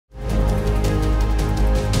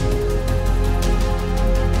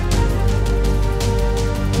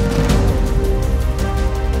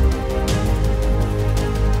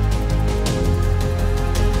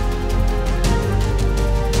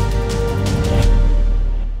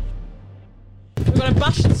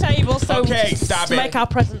Okay, stop to it. make our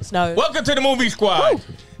presence known. Welcome to the Movie Squad. Woo.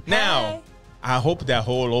 Now, I hope that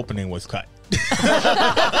whole opening was cut.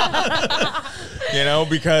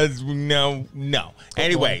 Because no.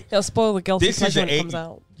 Anyway, It'll spoil the guilty this is pleasure when the it comes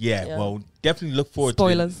out. Yeah, well, definitely look forward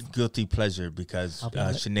Spoilers. to the guilty pleasure because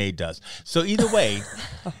Sinead does. So either way,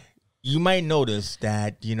 you might notice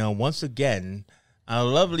that once again, our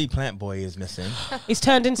lovely plant boy is missing. He's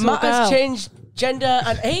turned into Matt a girl. has changed gender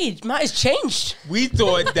and age. Matt has changed. We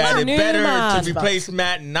thought that it New better man. to replace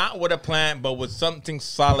Matt not with a plant, but with something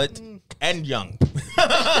solid and young.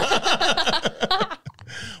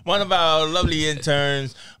 One of our lovely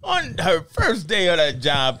interns on her first day of that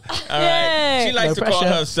job. All right. Yay. She likes No to call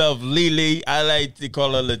pressure. herself Lily. I like to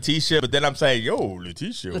call her Letitia, but then I'm saying, yo,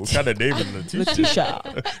 Letitia, what kind of name is Letitia? Letitia.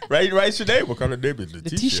 right, Sinead? What kind of name is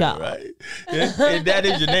Letitia? Letitia. Right? And that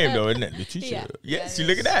is your name, though, isn't it? Letitia. Yeah, See,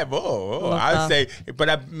 look at that. Oh, I would say, but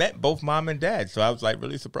I met both mom and dad, so I was like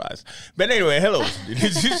really surprised. But anyway, hello.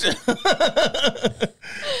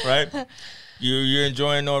 Right? You're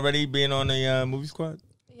enjoying already being on the Movie Squad?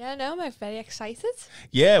 Yeah, no, I'm very excited.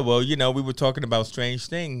 Yeah, well, we were talking about strange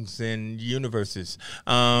things and universes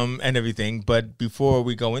and everything. But before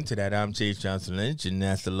we go into that, I'm Chase Johnson Lynch, and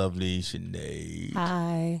that's the lovely Sinead.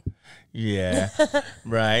 Hi. Yeah,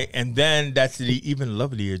 right. And then that's the even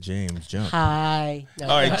lovelier James Jump. Hi. No.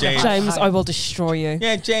 All right, James. James, I will destroy you.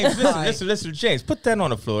 Yeah, James, listen, James, put that on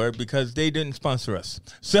the floor because they didn't sponsor us.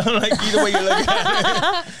 So, either way you look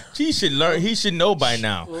at it, he should learn. He should know by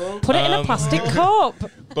now. Put it in a plastic cup.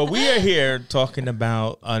 But we are here talking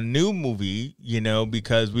about a new movie,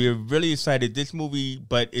 because we're really excited. This movie,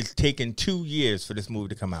 but it's taken 2 years for this movie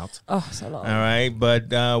to come out. Oh, so long. All right,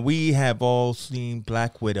 but we have all seen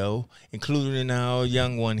Black Widow, including our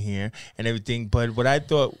young one here and everything. But what I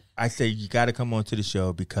said, you got to come on to the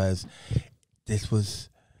show because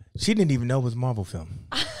she didn't even know it was a Marvel film.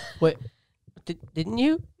 Wait, didn't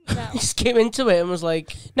you? No. You just came into it and was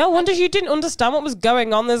like, No wonder you didn't understand what was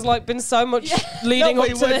going on. There's been so much leading up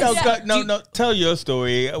to this. No, tell your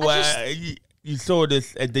story. You saw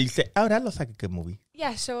this and they said, oh, that looks like a good movie.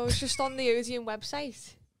 Yeah, so I was just on the Odeon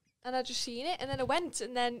website and I just seen it and then I went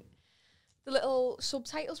and then the little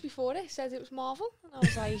subtitles before it said it was Marvel and I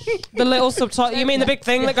was like... The little subtitle. You mean the big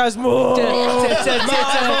thing that goes, whoa. Yeah,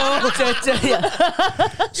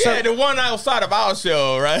 the one outside of our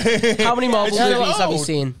show, right? how many Marvel It's movies have you old.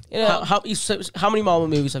 seen? How many Marvel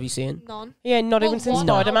movies have you seen? None. Yeah, not even Well, since one.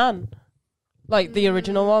 Spider-Man. Like the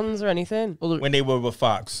original ones or anything. When they were with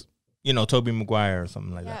Fox, Tobey Maguire or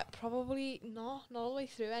something like Yeah, that. probably not all the way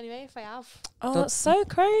through anyway if I have. Oh, that's so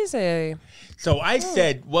crazy. So I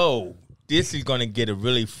said, whoa, this is going to get a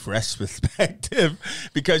really fresh perspective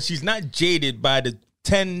because she's not jaded by the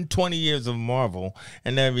 10, 20 years of Marvel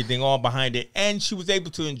and everything all behind it. And she was able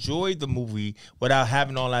to enjoy the movie without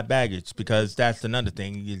having all that baggage because that's another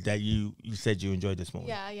thing is that you said you enjoyed this movie.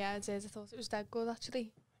 Yeah, I did. I thought it was that good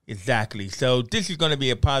actually. Exactly. So this is going to be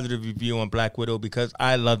a positive review on Black Widow because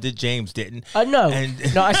I loved it. James didn't. No.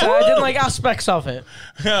 And No, I said I didn't like aspects of it.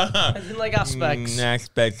 I didn't like aspects.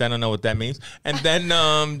 Aspects. I don't know what that means. And then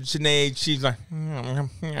Sinead, she's like,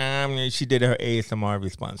 she did her ASMR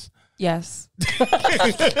response. Yes.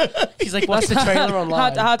 She's like, what's the trailer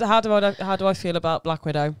online? How do I feel about Black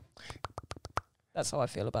Widow? That's how I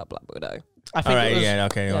feel about Black Widow. I think All right, it was,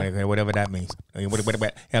 okay, whatever that means.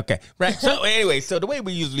 Okay, right. So anyway, so the way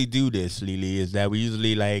we usually do this, Lily, is that we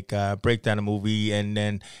usually break down a movie and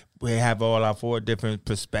then we have all our 4 different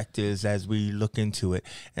perspectives as we look into it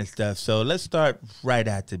and stuff. So let's start right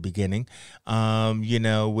at the beginning.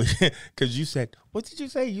 Because you said, what did you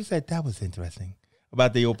say? You said that was interesting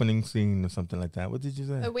about the opening scene or something like that. What did you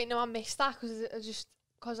say? Oh wait, no, I missed that because The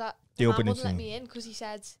the man opening wouldn't let scene. me in because he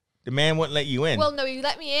said... The man wouldn't let you in. Well, no, he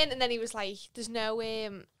let me in, and then he was like, "There's no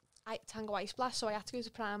Tango Ice Blast," so I had to go to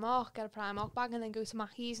Primark, get a Primark bag, and then go to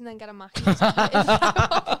Mackey's, and then get a Mackey's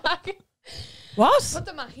Primark bag. What? Put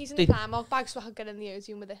the Mackey's in the Primark bag so I could get in the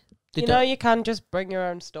Odeon with it. You can just bring your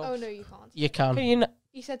own stuff. Oh no, you can't. You can.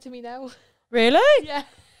 He said to me no. Really? Yeah.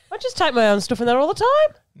 I just take my own stuff in there all the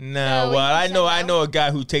time. No, No, well, he I said know, no. I know a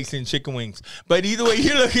guy who takes in chicken wings. But either way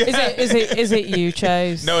you look at Is it you,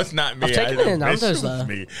 Chase? No, it's not me. I've taken I it in wish Nando's, it was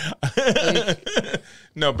me.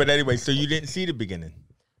 No, but anyway, so you didn't see the beginning.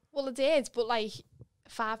 Well, I did, but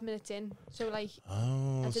 5 minutes in, so I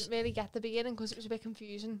Oh, didn't really get the beginning because it was a bit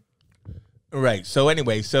confusing. right. So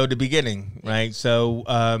anyway, so the beginning, right? So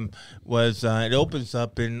it opens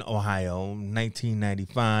up in Ohio,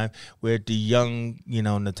 1995, where the young,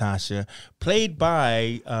 Natasha, played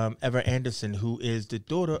by Eva Anderson, who is the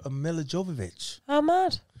daughter of Mila Jovovich. How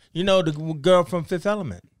mad. The girl from Fifth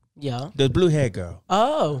Element, Yeah. the blue hair girl.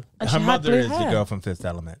 Oh. And Her she had mother blue is the hair. girl from Fifth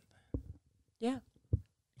Element. Yeah.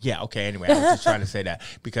 Yeah, okay, anyway, I was just trying to say that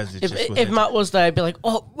because it just was If Matt was there, I'd be like,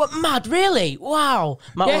 "Oh, what, Matt? Really? Wow!"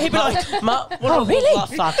 Matt, Yeah, he'd be like, "Matt, what "Oh, really?" that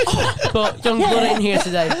fact. But young blood in here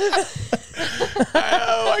today.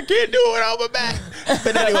 oh, I can't do it without my back.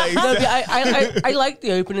 But anyway, No, but I like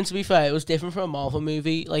the opening. To be fair, it was different from a Marvel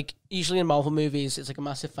movie. Like usually in Marvel movies, it's like a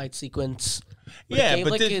massive fight sequence. yeah, it gave,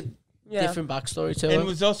 but like this, a different backstory to and it it.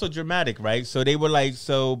 was also dramatic, right? So they were like,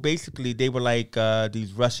 basically they were like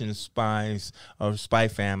these Russian spies or spy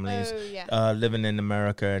families Oh, yeah. living in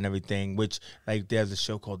America and everything, which like there's a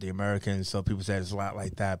show called The Americans, so people say it's a lot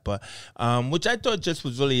like that. But which I thought just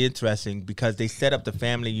was really interesting because they set up the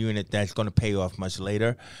family unit that's going to pay off much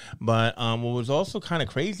later. But what was also kind of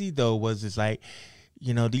crazy though was it's like,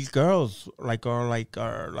 you know, these girls are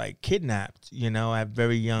kidnapped, you know, at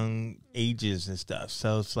very young ages and stuff.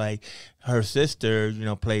 So it's like her sister, you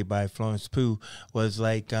know, played by Florence Pugh, was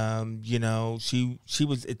like, you know, she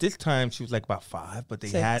was at this time she was like about 5, but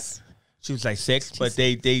she was like 6, but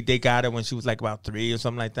they got her when she was like about 3 or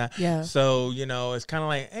something like that. Yeah. So, you know, it's kind of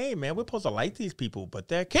like, hey man, we're supposed to like these people, but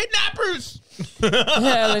they're kidnappers.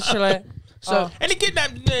 Yeah, literally. So, And they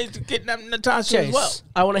kidnapped Natasha Chase, as well.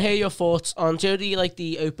 I want to hear your thoughts on Jodie, like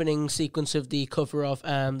the opening sequence of the cover of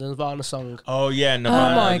the Nirvana song. Oh yeah, Oh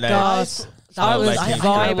Nirvana. my like- god. I was like- I love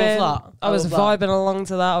vibing. that. I was love that. vibing along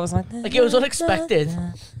to that. I was Like it was unexpected,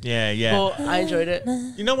 Yeah. but I enjoyed it.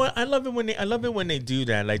 You know what? I love it when they do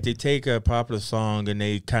that. Like they take a popular song and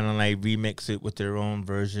they kind of like remix it with their own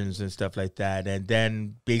versions and stuff like that, and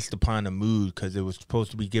then based upon the mood because it was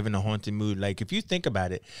supposed to be given a haunted mood. Like if you think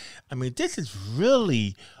about it, I mean, this is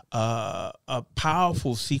really a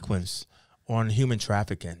powerful sequence on human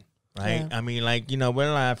trafficking. Right? Yeah. I mean, like, you know, we're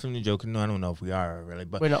laughing and joking. No, I don't know if we are really,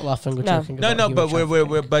 but We're not laughing. We're No. joking. no, about but human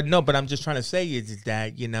trafficking. but I'm just trying to say is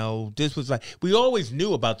that, you know, this was like, we always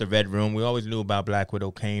knew about the Red Room. We always knew about Black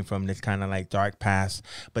Widow came from this kind of like dark past,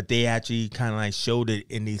 but they actually kind of like showed it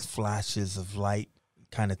in these flashes of light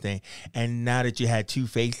kind of thing. And now that you had 2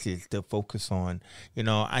 faces to focus on, you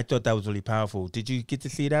know, I thought that was really powerful. Did you get to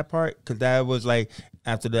see that part? Because that was like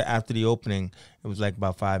after the opening, it was like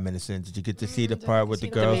about 5 minutes in. Did you get to see the part with the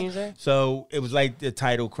the girls? music. So it was like the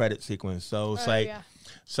title credit sequence. So it's like, Yeah.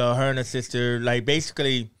 so her and her sister, like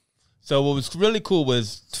basically, so what was really cool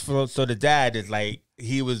was, so the dad is like,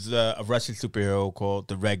 he was a Russian superhero called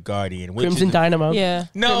the Red Guardian. Which Crimson is, Dynamo. Yeah.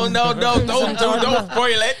 no, don't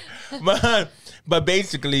spoil it. But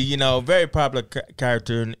basically, you know, very popular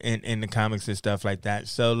character in the comics and stuff like that.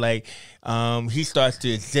 So like, he starts to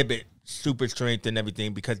exhibit super strength and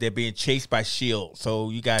everything because they're being chased by S.H.I.E.L.D. So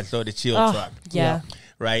you guys saw the S.H.I.E.L.D. Oh, truck, yeah.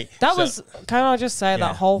 right? That So- was, can I just say Yeah.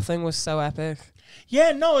 that whole thing was so epic.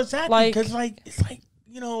 Yeah, no, exactly. Like- Because like it's like,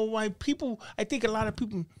 you know, like people. I think a lot of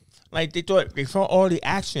people like they saw all the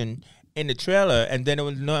action in the trailer, and then there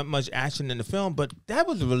was not much action in the film. But that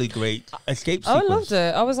was a really great escape I sequence. loved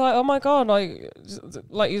it. I was like, oh my god,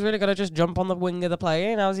 like he's really gonna just jump on the wing of the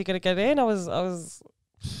plane. How's he gonna get in? I was.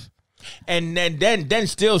 And then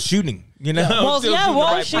still shooting. You know, Well, still yeah, shooting while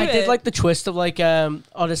the right shooting- I did like the twist of like, oh,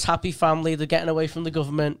 this happy family, they're getting away from the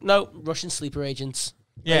government. No, Russian sleeper agents.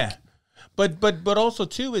 Yeah, but also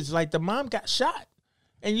too is like the mom got shot,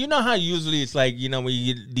 and you know how usually it's like, you know, when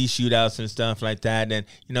you get these shootouts and stuff like that, and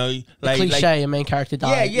you know like Cliche, a main character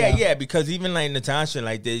died. yeah. Because even like Natasha,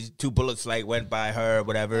 like there's 2 bullets like went by her, or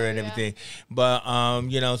whatever, and yeah. everything. But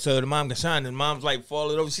you know, so the mom got shot, and the mom's like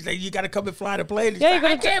falling over. She's like, "You gotta come and fly the plane." She's Yeah, like, you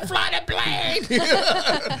I gotta can't fly the plane.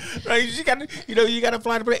 Right? She got, you know, you gotta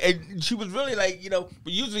fly the plane, and she was really like, you know,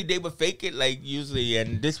 but usually they would fake it, like usually,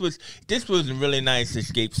 and this was a really nice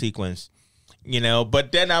escape sequence, you know.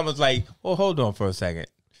 But then I was like, well, hold on for a second.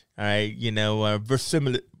 All right, you know,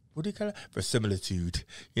 verisimilitude. What do you call it? Verisimilitude.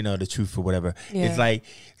 You know, the truth or whatever. Yeah. It's like,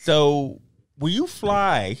 so when you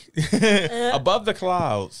fly above the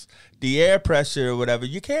clouds, the air pressure or whatever,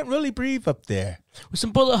 you can't really breathe up there. With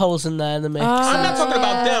some bullet holes in there in the mix. I'm not talking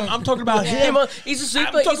about them. I'm talking about him. He's a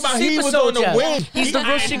super, I'm talking he's a about super he was soldier. on the wing. He's the I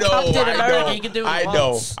Russian know, Captain I America. know, He can do it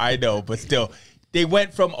I know, but still, they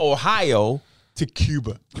went from Ohio to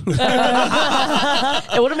Cuba.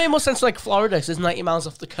 It would have made more sense like Florida, 'cause it's 90 miles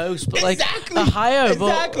off the coast, but like Ohio,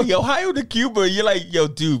 Exactly. Ohio to Cuba. You're like, yo,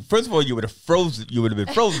 dude, first of all, you would have frozen. You would have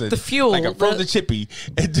been frozen. The fuel, Like a frozen chippy.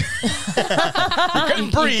 And you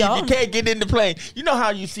couldn't breathe. You gone. can't get in the plane. You know how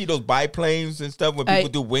you see those biplanes and stuff when people Hey.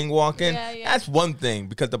 do wing walking? Yeah. That's one thing,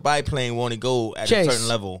 because the biplane will only go at Chase, a certain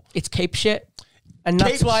level. it's Cape shit, and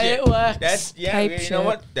that's Cape why shit. it works. That's Cape you shit. know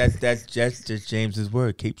what? That's just James's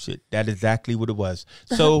word, Cape shit. That is exactly what it was.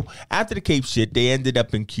 So after the Cape shit, they ended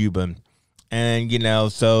up in Cuba, And, you know,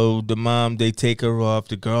 so the mom, they take her off.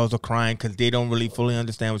 The girls are crying because they don't really fully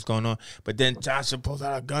understand what's going on. But then Tasha pulls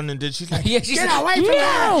out a gun and then she's like, Yeah, she's get like, away from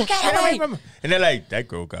her. get away from her. And they're like, that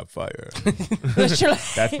girl got fired. Literally.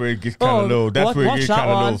 That's where it gets kind of Oh, low. That's where it watch gets that kind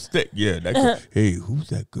of one. little thick. Yeah. That girl, hey, who's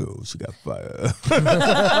that girl? She got fired.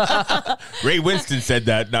 Ray Winston said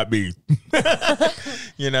that, not me.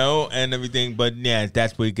 You know, and everything. But yeah,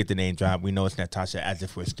 that's where you get the name drop. We know it's Natasha, as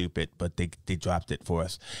if we're stupid, but they dropped it for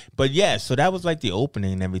us. But yeah, so that was like the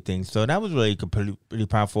opening and everything. So that was really a pretty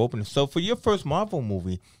powerful opening. So for your first Marvel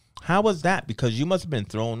movie, how was that? Because you must have been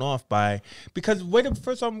thrown off by, because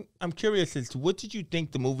first I'm curious as to what did you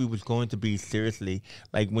think the movie was going to be seriously?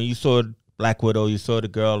 Like when you saw Black Widow, you saw the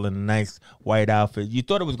girl in a nice white outfit. You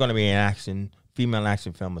thought it was going to be an female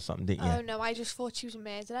action film or something, didn't you? Oh no, I just thought she was a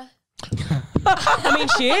murderer. I mean,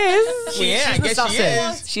 she is. Yeah, I an guess she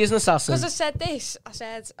assassin. is. She is an assassin. Because I said this, I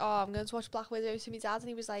said, "Oh, I'm going to watch Black Widow" to my dad, and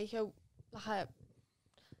he was like, "Oh, like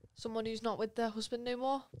someone who's not with their husband no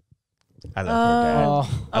more." I love her dad.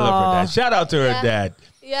 Oh, I love her dad. Shout out to her Yeah. dad.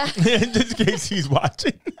 Yeah. Just in case he's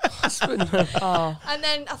watching. Oh. And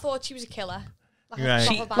then I thought she was a killer. Like, Right. a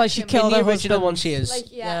She- proper like she bad killed in the her original husband. one, she is.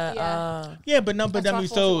 Like yeah. Yeah, but no, but That's I what mean, I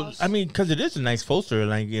thought it so was. I mean, because it is a nice poster.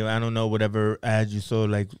 Like, you know, I don't know whatever ads you saw,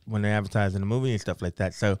 like when they advertised in the movie and stuff like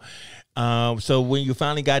that. So, so when you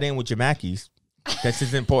finally got in with your Mackies, that's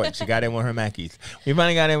just important. She got in with her Mackies. You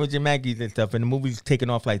finally got in with your Mackies and stuff, and the movie's taking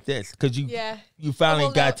off like this because Yeah. you finally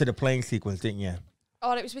well, got no. to the plane sequence, didn't you?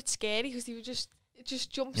 Oh, and it was a bit scary because they were just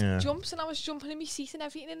jumps, and I was jumping in my seat and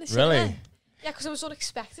everything in the Really? cinema. Yeah, because it was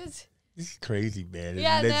unexpected. This is crazy, man.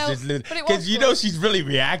 Yeah, no, but it because was you know good. she's really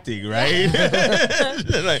reacting, right?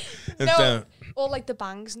 Like, and No, so, all like the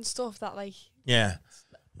bangs and stuff that like. yeah.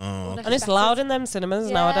 Oh, And it's loud in them cinemas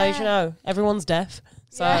Yeah. nowadays, you know. Everyone's deaf.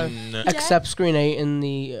 So Yeah. no. except screen 8 in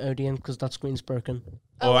the Odeon because that screen's broken.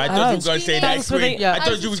 Oh, I thought you were Oh. going to say that Thanks for screen. the- Yeah. I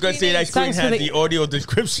thought you was going to say that screen Thanks for had the- the audio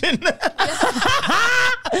description.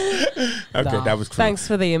 Okay, Nah. that was cool. thanks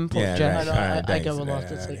for the input, Yeah, Jeff. I right. know. Alright, I thanks. go a lot. Alright,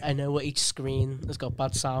 It's like alright. I know what each screen has got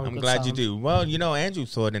bad sound. I'm good glad you sound. do. Well, you know, Andrew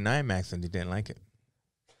saw it in IMAX and he didn't like it.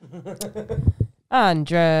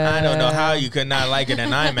 Andrew. I don't know how you could not like it in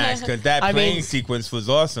IMAX because that I plane mean, sequence was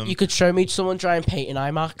awesome. You could show me someone trying paint in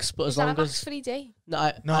IMAX, but as long IMAX as 3D. no,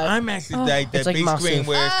 IMAX is like that It's like big screen massive.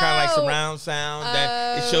 where it's kind of like Oh. surround sound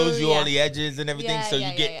that it shows you Oh, all yeah. the edges and everything, Yeah, so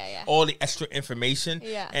yeah, you get yeah. all the extra information,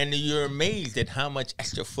 Yeah. and you're amazed at how much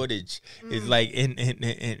extra footage Mm. is like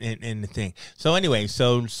in the thing. So anyway,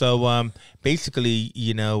 so basically,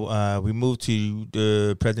 you know, we moved to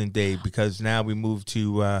the present day because now we moved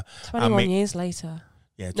to 21 years later.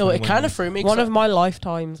 yeah. no, it 21 kind of years. threw me. One 'cause of my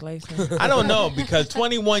lifetimes later. I don't know because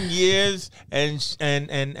 21 years and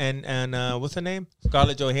what's her name?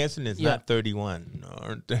 Scarlett Johansson is Yeah. not 31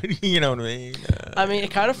 or 30. You know what I mean? I mean, it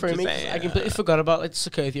kind of threw Just me. 'Cause saying, I completely forgot about like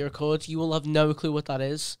Sokovia Accords. You will have no clue what that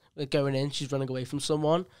is. Like going in, she's running away from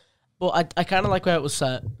someone. But I kind of like where it was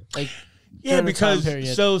set. Like Yeah, during the time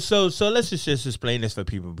because period. so let's just explain this for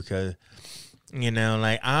people because you know,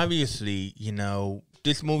 like obviously, you know,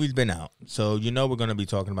 this movie's been out, so you know we're gonna be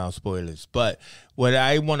talking about spoilers. But what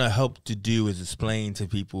I want to help to do is explain to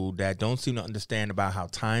people that don't seem to understand about how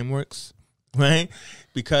time works, right?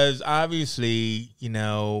 Because obviously, you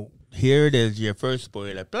know, here it is, your first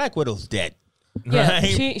spoiler: Black Widow's dead. Yeah,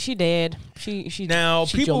 Right? she did. She Now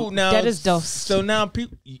she people jumped. now Dead as dust. So now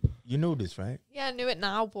people, you know this, right? Yeah, I knew it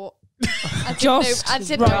now, but I didn't Just know. I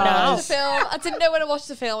didn't right know when I now. watched the film. I didn't know when I watched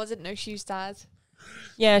the film. I didn't know she was dead.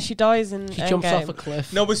 Yeah, she dies in she jumps Endgame. off a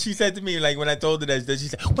cliff. No, but she said to me, like, when I told her that, she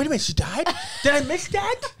said, wait a minute, she died? Did I miss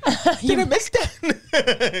that? Did I miss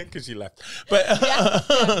that? Because she left.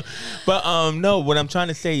 But, no, what I'm trying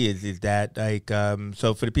to say is that, like,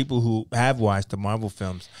 so for the people who have watched the Marvel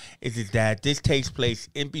films, is that this takes place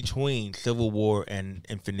in between Civil War and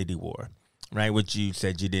Infinity War. Right, which you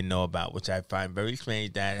said you didn't know about, which I find very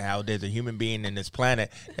strange that how there's a human being in this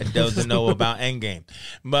planet that doesn't know about Endgame.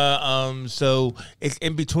 But so it's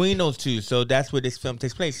in between those two, so that's where this film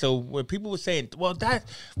takes place. So when people were saying,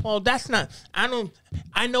 that's not,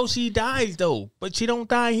 I know she dies though, but she don't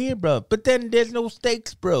die here, bro. But then there's no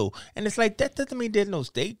stakes, bro. And it's like that doesn't mean there's no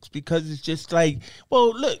stakes because it's just like,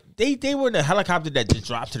 well, look, they were in a helicopter that just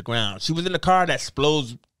dropped to the ground. She was in a car that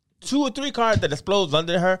explodes. 2 or 3 cars that explodes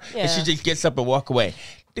under her, and she Yeah. just gets up and walk away.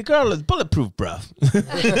 The girl is bulletproof, bro.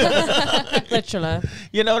 Literally.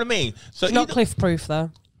 You know what I mean? So She's not cliff proof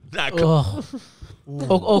though. not Ugh.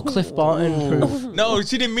 or Cliff Barton proof. no,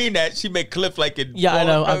 she didn't mean that. She meant Cliff like it. Yeah, I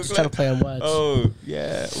know. I'm just trying to play on words. Oh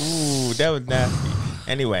yeah. Ooh, that was nasty.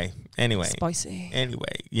 Anyway. Spicy. Anyway,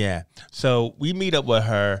 yeah. So we meet up with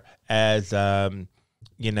her as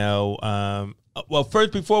well,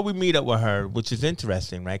 first, before we meet up with her, which is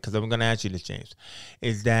interesting, right? Because I'm going to ask you this, James,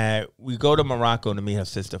 is that we go to Morocco to meet her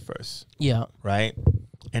sister first, Yeah. right?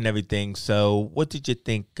 And everything. So what did you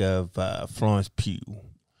think of Florence Pugh?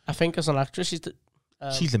 I think as an actress,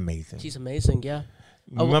 She's amazing. she's amazing. Yeah.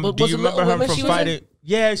 Remember, do was you it remember Little her Women from she was in? Fighting?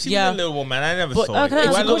 Yeah, she Yeah. was a Little Woman. I never But- saw it. Okay, Do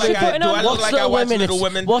I so look what like you putting on? I Watch watch Little Women.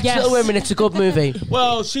 Women? Watch Yes. Little Women. It's a good movie.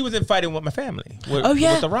 Well, she was in Fighting with My Family. With, Oh,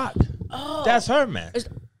 yeah? with The Rock. Oh, That's her, man. is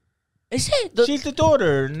it the, She's the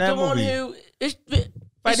daughter in that the one movie. who is?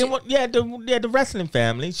 Fighting with, the wrestling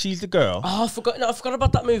family. She's the girl. Oh, I forgot. No, I forgot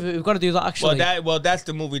about that movie. We've got to do that actually. That's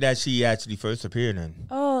the movie that she actually first appeared in.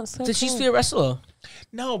 Oh, that's so Did she cool. be a wrestler?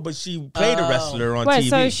 No, but she played a Oh. wrestler on Wait, TV.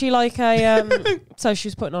 so is she like a so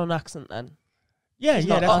she's putting on an accent then? yeah,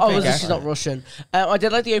 Not- that's a oh, fake is it- she's accent. not Russian. I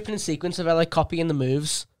did like the opening sequence of her like copying the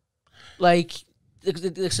moves, like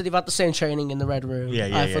so they've had the same training in the red room. Yeah,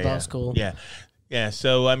 I thought that was cool. Yeah.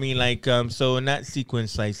 So I mean, like, so in that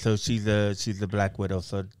sequence, like, so she's a Black Widow.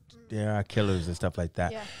 So there are killers and stuff like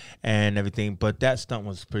that, Yeah. and everything. But that stunt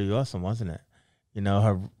was pretty awesome, wasn't it? You know,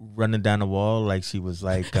 her running down the wall like she was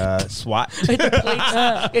like SWAT.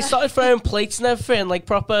 It started throwing plates and everything, like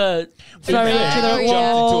proper. Throwing Yeah, each other she at jumped into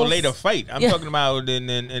a walls. later fight. I'm Yeah. talking about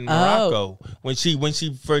in Morocco when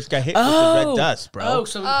she first got hit with the Oh, red dust, bro. Oh,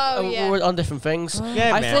 so yeah. we're on different things.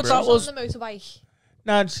 Yeah, I man, thought bro. that was. on the motorbike.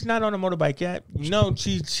 No, she's not on a motorbike yet. No,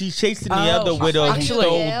 she's chasing the Oh, other widow who actually,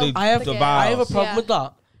 stole the, I have the the vials. I have a problem Yeah. with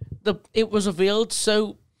that. It was revealed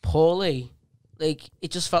so poorly, like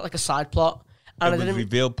it just felt like a side plot, and It I was didn't.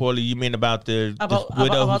 revealed poorly. You mean about the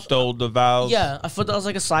widow about- who stole the vials? Yeah, I thought that was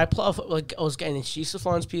like a side plot. I thought, like I was getting introduced to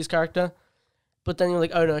Florence Pugh's character, but then you're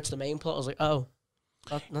like, oh no, it's the main plot. I was like, oh,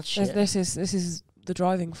 that's shit. This is the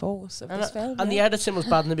driving force of And, this film. and the yeah. editing was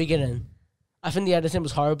bad in the beginning. I think the editing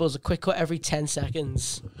was horrible. It was a quick cut every 10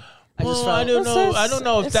 seconds. I just Well, I felt. don't That's know. just- I don't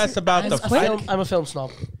know if it's- that's about the it's quick. fight. I'm a film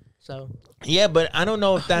snob, so Yeah, but I don't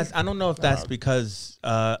know if that's because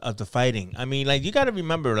of the fighting. I mean, like, you got to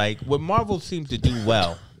remember, like, what Marvel seems to do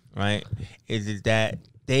well, right, is that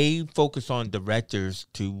they focus on directors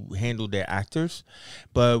to handle their actors,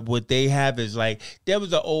 but what they have is, like, there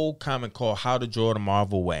was an old comic called How to Draw the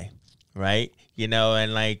Marvel Way, right? You know,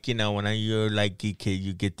 and, like, you know, when you're like geek kid,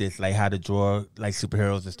 you get this, like, how to draw like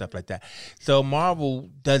superheroes and stuff like that. So Marvel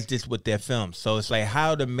does this with their films. So it's like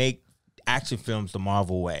how to make action films the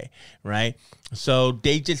Marvel way, right? So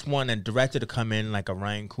they just want a director to come in like a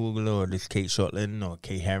Ryan Coogler or this Kate Shortland or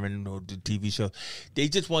Kate Herron or the TV show. They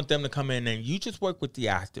just want them to come in and you just work with the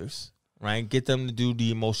actors, right? Get them to do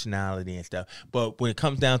the emotionality and stuff. But when it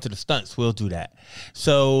comes down to the stunts, we'll do that.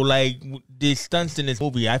 So, like, the stunts in this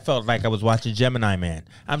movie, I felt like I was watching Gemini Man.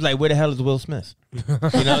 I was like, where the hell is Will Smith? You know,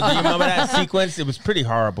 do you remember that sequence? It was pretty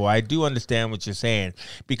horrible. I do understand what you're saying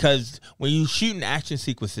because when you shooting action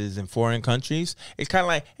sequences in foreign countries, it's kind of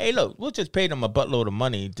like, hey, look, we'll just pay them a buttload of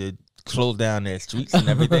money to close down their streets and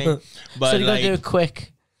everything. But so you gotta like, do it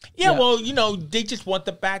quick. yeah, Yeah. well, you know, they just want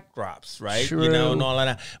the backdrops, right? You know, True. and all of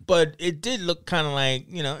that. But it did look kind of like,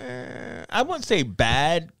 you know, I wouldn't say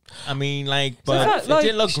bad. I mean, like, So but the fact, it like,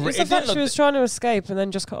 didn't look it's great. the It fact didn't she look. was trying to escape and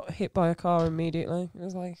then just got hit by a car immediately. It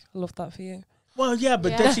was like, I love that for you. Well, yeah,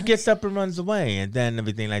 but Yeah. then she gets up and runs away, and then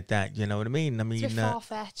everything like that. You know what I mean? I It's a mean, bit far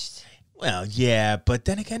fetched. well, yeah, but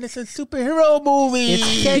then again, it's a superhero movie.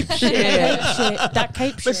 It's cape shit. Shit, that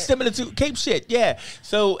cape But shit. similar to Cape shit, yeah.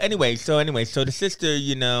 So anyway, so the sister,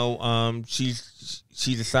 you know,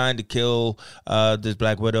 she's assigned to kill this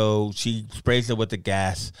Black Widow. She sprays her with the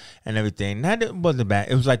gas and everything. That wasn't bad.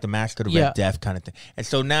 It was like the Mask of the Yeah. Red Death kind of thing. And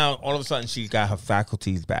so now all of a sudden she's got her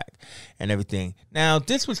faculties back and everything. Now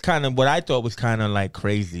this was kind of what I thought was kind of like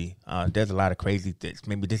crazy. There's a lot of crazy things.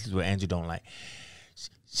 Maybe this is what Andrew don't like.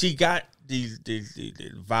 She got these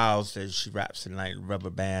vials that she wraps in like rubber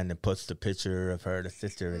band and puts the picture of her, the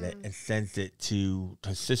sister, in it, and sends it to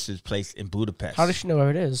her sister's place in Budapest. How does she know where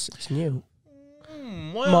it is? It's new.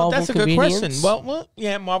 Well, Marvel that's a good question. convenience? Well,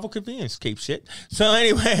 yeah, Marvel convenience, Cape shit. So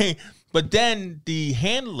anyway, but then the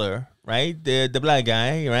handler, right, the black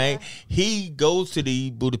guy, right, he goes to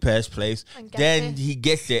the Budapest place. And gets Then it. he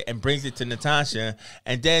gets it and brings it to Natasha,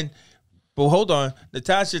 and then. But hold on,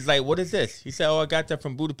 Natasha's like, what is this? He said, oh, I got that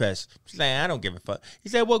from Budapest. She's like, I don't give a fuck. He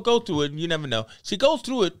said, well, go through it, and you never know. She goes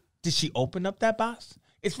through it. Did she open up that box?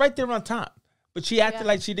 It's right there on top. But she acted Yeah.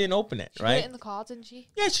 like she didn't open it, She right? put it in the car, didn't she?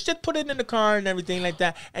 Yeah, she just put it in the car and everything like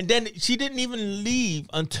that. And then she didn't even leave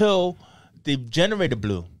until the generator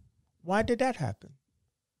blew. Why did that happen?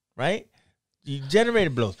 Right? The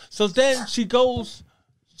generator blows. So then she goes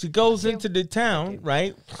She goes into the town,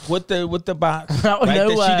 right, with the box, Out of right, that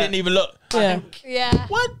nowhere. she didn't even look. Yeah. Yeah.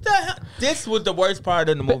 What the hell? This was the worst part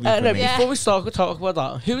of the movie for No, me. Yeah. before we start talk about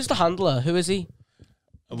that, who is the handler? Who is he?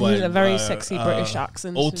 He's a very sexy British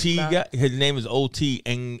accent. OT, who's that? his name is OT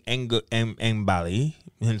Bali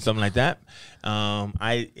and something like that.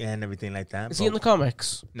 And everything like that. Is he in the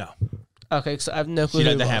comics? No, Okay, because I have no clue. she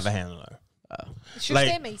who doesn't it have was. a handler. It's just Like-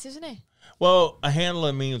 their mate, isn't it? Well, a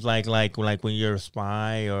handler means like when you're a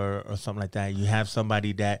spy or something like that. You have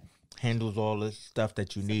somebody that handles all the stuff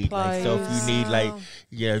that you need. Like, so if you need like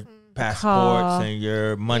your passports Car. and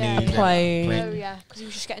your money, Yeah, and yeah. Plane. Oh yeah, because he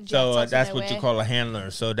was just getting. so jets out of that's what you nowhere. call a handler.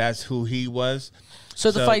 So that's who he was. So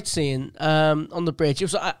the So- fight scene on the bridge,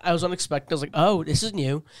 I was unexpected. I was like, oh, this is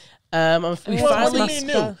new. We Well, Well, what do finally. you mean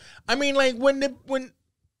new? I mean, like when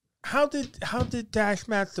how did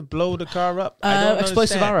Taskmaster blow the car up? I don't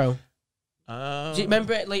explosive understand. arrow. Um, Do you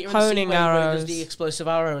remember it later in the Honing scene when he does arrows. the explosive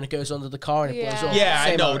arrow and it goes under the car and it blows Yeah. up? Yeah, I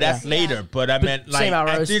Same know arrow, that's yeah. later, but I meant like same at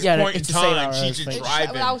arrows. this Yeah, point in it's the same time, arrows, she's just thing. driving.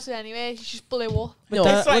 Without it anyway, she just blew up. No,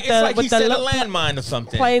 the- It's like, with it's the- like he with the said a lo- landmine or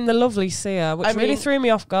something. Playing the lovely Sia, which I really mean, threw me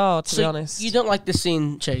off guard, to be so honest. you don't like the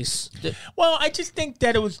scene, Chase? Well, I just think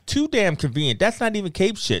that it was too damn convenient. That's not even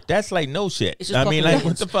cape shit. That's like no shit. It's just I mean, fucking like,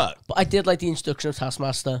 what the fuck? But I did like the introduction of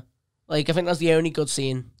Taskmaster. Like, I think that's the only good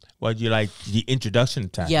scene. Well, you like the introduction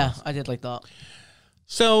time. Yeah, I did like that.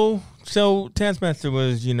 So Taskmaster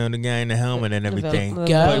was, the guy in the helmet and everything. The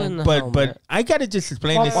Girl villain. in the But helmet. I gotta just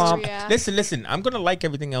explain this. Womp womp. Yeah. Listen. I'm gonna like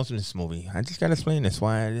everything else in this movie. I just gotta explain this.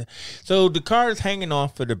 Why? So the car is hanging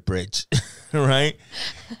off of the bridge, right?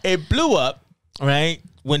 It blew up, right?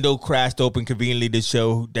 Window crashed open conveniently to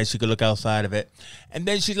show that she could look outside of it. And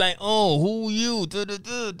then she's like, "Oh, who you?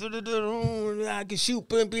 I can shoot,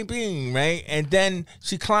 bing, bing, bing," right? And then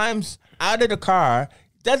she climbs out of the car,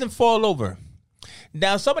 doesn't fall over.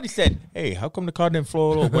 Now, somebody said, "Hey, how come the car didn't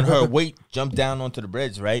fall over when her weight jumped down onto the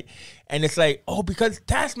bridge, right?" And it's like, "Oh, because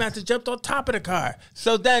Taskmaster jumped on top of the car."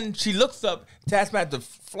 So then she looks up, Taskmaster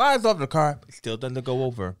flies off the car, but still doesn't go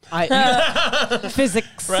over.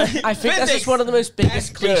 Physics. Right? I think that's Physics. just one of the most biggest That's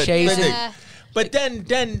good. cliches. Physics. Yeah. But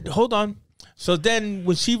then, hold on. So then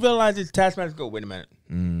when she realizes Taskmaster, go, wait a minute.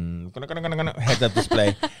 Heads up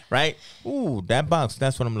display, right? Ooh, that box,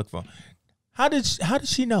 that's what I'm looking for. How did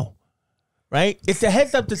she know? Right? It's a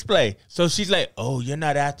heads up display. So she's like, "Oh, you're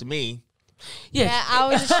not after me. Yeah, Yeah, I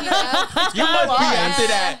was just. You must be after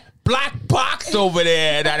that black box over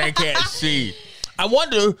there that I can't see. I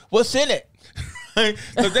wonder what's in it."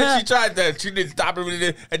 So then she didn't stop him,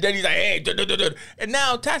 and then he's like, "Hey," and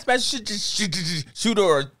now Taskmaster should just shoot her.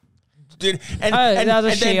 Or, and that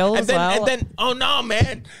was a shield as well. And then, oh no,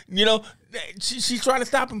 man, she's trying to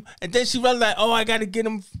stop him, and then she realized, like, "Oh, I got to get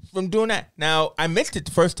him from doing that." Now I missed it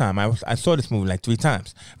the first time. I saw this movie like 3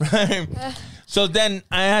 times, right? So then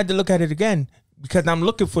I had to look at it again because I'm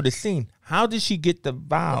looking for the scene. How did she get the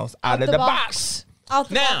vials out of the box? Out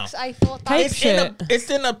the Now, box. I thought that. Tape It's in a, shit. it's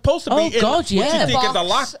in a supposed to be Oh, in God, what you yeah. think is a Box.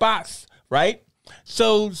 locked box, right?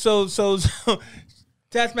 So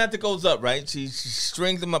Taskmaster goes up, right? She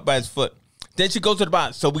strings him up by his foot. Then she goes to the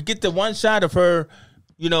box. So we get the one shot of her,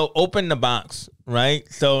 open the box, right?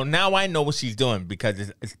 So now I know what she's doing because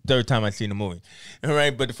it's the third time I've seen the movie, all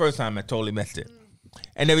right? But the first time I totally missed it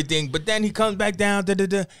and everything. But then he comes back down,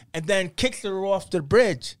 and then kicks her off the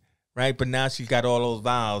bridge, right? But now she's got all those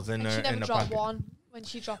vials in And her she never in the dropped pocket. one when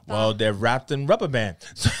she dropped that. Well, they're wrapped in rubber band.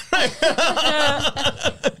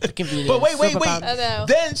 convenience. But wait. I know.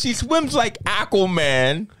 Then she swims like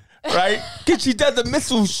Aquaman, right? Because she does a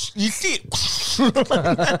missile. You see it,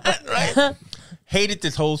 right? Hated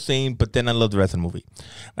this whole scene, but then I love the rest of the movie.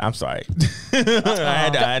 I'm sorry.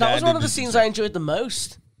 That was one of the scenes I enjoyed the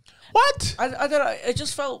most. What? I don't know. It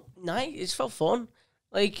just felt nice. It just felt fun.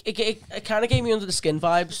 Like it kind of gave me Under the Skin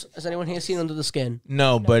vibes. Has anyone here seen Under the Skin?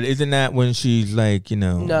 No, but isn't that when she's like,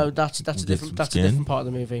 No, that's a Get different some that's a skin? different part of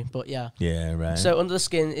the movie. But yeah. Yeah, right. So Under the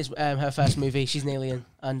Skin is her first movie. She's an alien,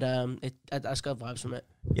 and I just got vibes from it.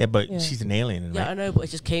 yeah, but Yeah. she's an alien, Yeah, I right? know, but it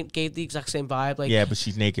just gave the exact same vibe. Like Yeah, but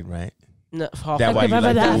she's naked, right? no, half That why you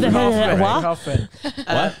like that? that? half of it, What? half of it.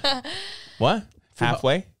 What? What?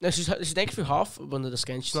 Halfway? No, she's naked through half of Under the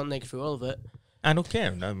Skin. She's not naked through all of it. I don't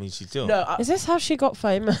care. I mean, she's still. No, Is this how she got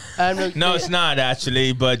famous? No, it's not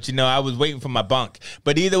actually, but I was waiting for my bunk.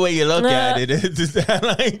 But either way you look at it, it's just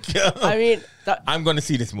like I mean, I'm going to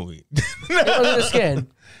see this movie. Under the Skin.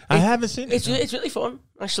 I haven't seen it. It's really fun,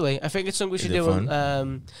 actually. I think it's something we should it do.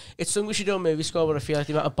 fun? It's something we should do on Movie Score, but I feel like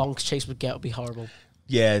the amount of bonks Chase would get would be horrible.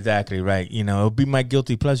 Yeah, exactly right. You know, it'll be my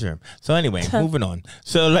guilty pleasure. So anyway, moving on.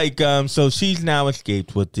 So like, so she's now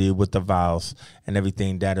escaped with the vials and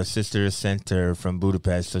everything that her sister sent her from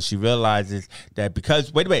Budapest. So she realizes that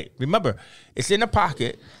because wait, remember, it's in her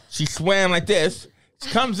pocket. She swam like this. She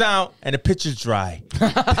comes out and the picture's dry.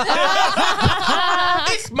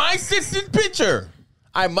 It's my sister's picture.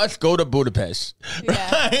 I must go to Budapest. Yeah.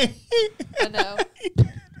 I know.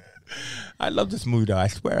 I love this movie though. I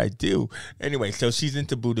swear I do. Anyway, so she's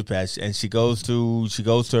into Budapest and she goes to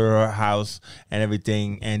her house and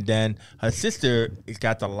everything, and then her sister has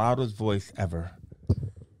got the loudest voice ever.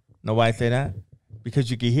 Know why I say that? Because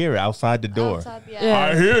you can hear it outside the door. Outside, Yeah.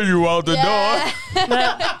 I hear you out the Yeah.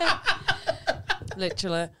 door.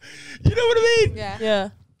 Literally. You know what I mean? Yeah. Yeah.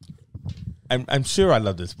 I'm sure I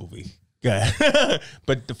love this movie. Yeah.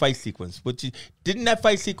 But the fight sequence, didn't that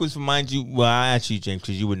fight sequence remind you? Well, I asked you, James,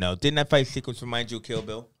 because you would know. Didn't that fight sequence remind you of Kill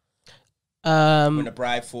Bill? When the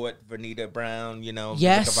bride fought Vernita Brown, you know,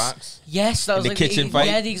 Yes. Rebecca Vox? Yes, that was the like kitchen fight?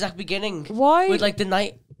 Yeah, the exact beginning. Why? With like the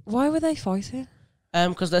night, Why were they fighting?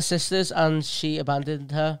 because they're sisters and she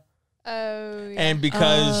abandoned her. Oh, yeah. And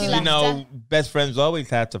because, She you left know, her. best friends always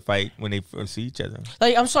have to fight when they first see each other.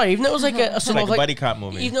 Like, I'm sorry, even though it was like a It's sort like of a like, buddy cop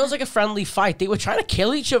movie. even though it was like a friendly fight, they were trying to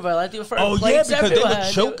kill each other. Like they were throwing Oh, yeah, plates because they everywhere.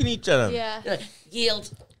 were choking each other. Yeah. Like, yield.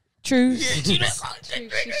 True.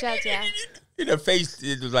 She said, yeah. In her face,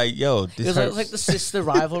 it was like, yo, this It was hurts. like the sister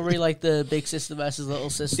rivalry, like the big sister versus little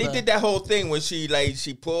sister. They did that whole thing where she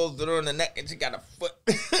pulls it on the neck and she got a foot.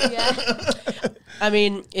 Yeah. I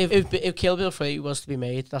mean, if Kill Bill 3 was to be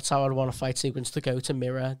made, that's how I'd want a fight sequence to go, to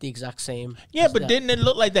mirror the exact same. Yeah, as but that. didn't it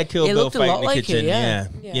look like that Kill It Bill looked a fight lot in the like it, kitchen? yeah.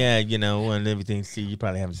 Yeah, you know, and everything. See, you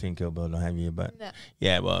probably haven't seen Kill Bill, don't have you? But No.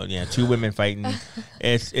 yeah, well, yeah, two women fighting.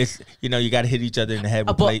 It's you know, you got to hit each other in the head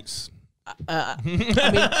with but- plates. I mean,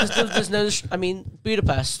 there's no. I mean,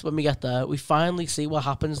 Budapest. When we get there, we finally see what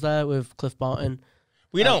happens there with Cliff Barton.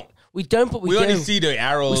 We don't. We don't, but we, We do. only see the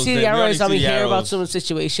arrows. We see the only arrows, and see we the hear about arrows. some of the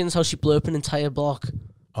situations, how she blew up an entire block.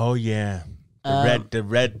 Oh yeah, the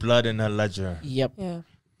red blood in her ledger. Yep. Yeah.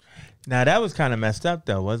 Now that was kind of messed up,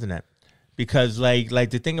 though, wasn't it? Because like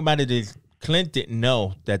the thing about it is, Clint didn't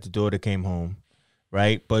know that the daughter came home,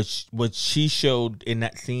 right? But what she showed in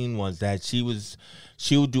that scene was that she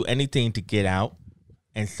would do anything to get out,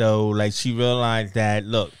 and so like she realized that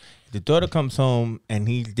look, if the daughter comes home and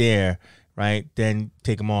he's there, right? Then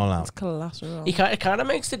take them all out. It's collateral. It kind of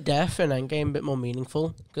makes the death in Endgame a bit more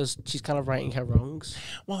meaningful because she's kind of righting her wrongs.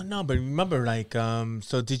 Well, no, but remember, like,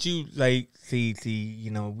 so did you like see? You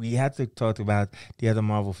know, we had to talk about the other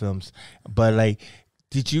Marvel films, but like,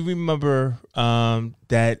 did you remember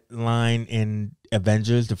that line in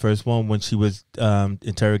Avengers, the first one, when she was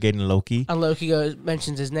interrogating Loki? And Loki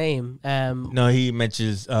mentions his name. No, he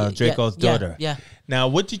mentions Draco's daughter. Yeah. Now,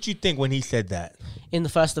 what did you think when he said that? In the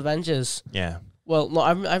first Avengers. Yeah, Well, no, I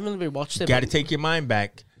haven't really watched it. got to take your mind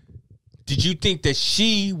back. Did you think that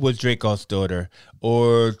she was Draco's daughter,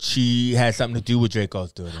 or she had something to do with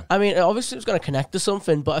Draco's daughter? I mean, obviously it was going to connect to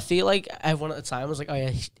something, but I feel like everyone at the time was like, oh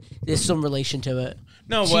yeah, there's some relation to it.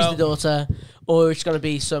 No, She's well, the daughter, or it's going to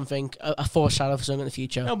be something, a foreshadow for something in the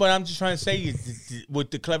future. no, but I'm just trying to say is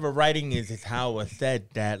what the clever writing is how it said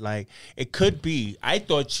that like it could be. I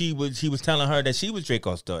thought he was telling her that she was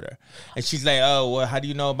Draco's daughter, and she's like, oh, well, how do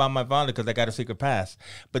you know about my father? Because I got a secret past.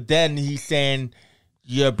 But then he's saying,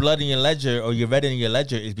 your blood in your ledger or your red in your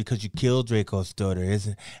ledger is because you killed Draco's daughter,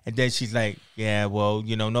 isn't it? And then she's like, yeah, well,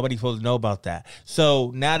 you know, nobody's supposed to know about that.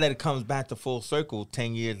 So now that it comes back to full circle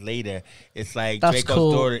 10 years later, it's like That's Draco's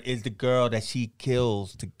cool. daughter is the girl that she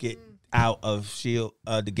kills to get out of Shield,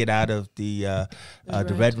 to get out of the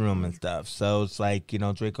Red Room and stuff. So it's like, you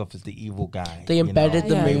know, Draco is the evil guy. They you know, embedded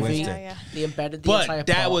the Yeah, Ray movie. Winston. Yeah. They embedded the entire But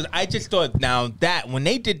that plot. was, I just thought, now that, when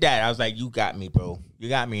they did that, I was like, you got me, bro. You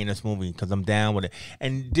got me in this movie because I'm down with it.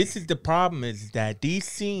 And this is the problem, is that these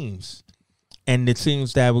scenes and the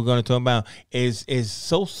scenes that we're going to talk about is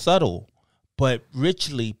so subtle, but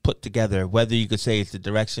richly put together, whether you could say it's the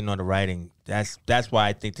direction or the writing. That's why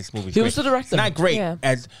I think this movie is Who great. was the director? It's not great Yeah.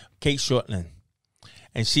 as Kate Shortland.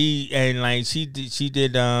 And she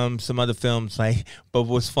did some other films, like, but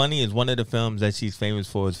what's funny is one of the films that she's famous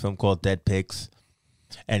for is a film called Dead Pigs.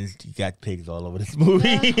 And you got pigs all over this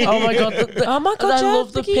movie. Oh my god! Oh my God, I yeah,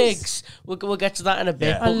 love the piggies. pigs. We'll get to that in a bit.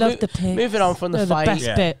 Yeah. I but love the pigs. Moving on from the They're fight, best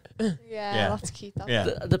Yeah. bit. Yeah, Yeah. that's cute. That. Yeah.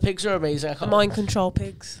 the pigs are amazing. I can't Mind control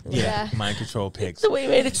pigs. Yeah, Yeah. mind control pigs. the way he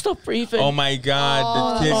made it stop breathing. Oh my God,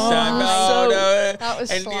 Oh, the kids so- that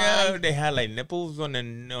was and yeah, slime. they had like nipples on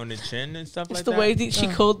the chin and stuff it's like the that. way that she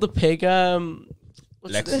called the pig.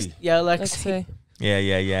 What's Lexi. this? Yeah, Let's Lexi. see.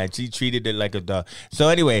 Yeah. She treated it like a dog. So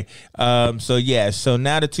anyway, so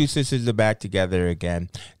now the two sisters are back together again.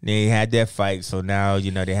 They had their fight, so now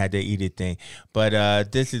they had their eat it thing.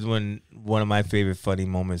 But this is when one of my favorite funny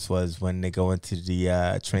moments was when they go into the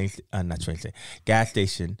gas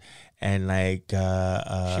station. And like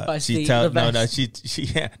she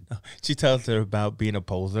tells her about being a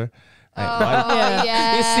poser. Like, why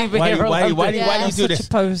do you do this?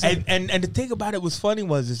 And the thing about it was funny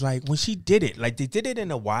is like when she did it, like they did it in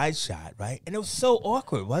a wide shot, right? And it was so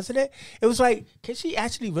awkward, wasn't it? It was like, can she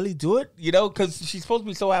actually really do it? Because she's supposed to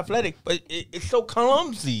be so athletic, but it's so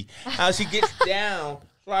clumsy how she gets down.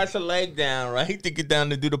 Slides her leg down, right, to get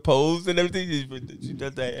down to do the pose and everything. She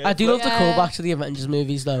does that. I do love the callback to the Avengers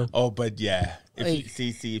movies, though. Oh, but yeah,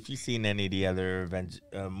 if you've seen any of the other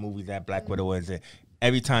movies that Black Widow is in,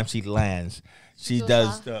 every time she lands, she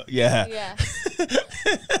does the yeah.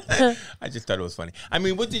 I just thought it was funny. I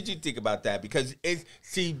mean, what did you think about that? Because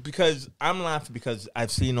I'm laughing because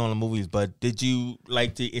I've seen all the movies, but did you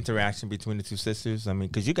like the interaction between the two sisters? I mean,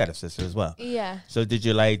 because you got a sister as well. Yeah. So did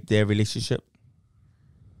you like their relationship?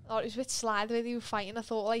 Oh, it was a bit sly the way they were fighting. I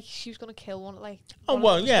thought like she was gonna kill one. Like, oh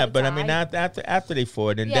well, yeah, but I mean after they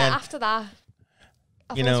fought, and then after that,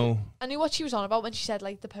 I knew what she was on about when she said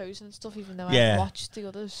like the pose and stuff. Even though I hadn't watched the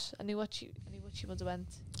others, I knew what she underwent.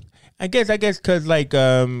 I guess because like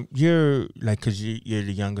you're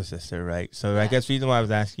the younger sister, right? So I guess the reason why I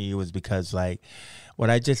was asking you was because like what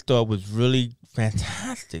I just thought was really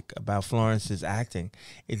fantastic about Florence's acting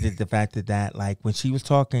is the fact that like when she was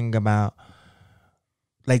talking about.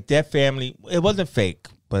 Like their family, it wasn't fake,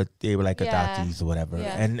 but they were like adoptees or whatever.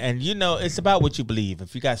 Yeah. And it's about what you believe.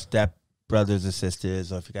 If you got step brothers or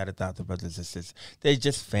sisters, or if you got adopted brothers or sisters, they're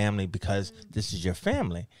just family because this is your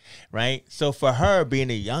family, right? So for her being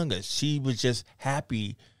the youngest, she was just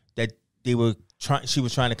happy that she was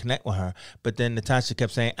trying to connect with her. But then Natasha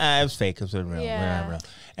kept saying, it was fake, it was real, real.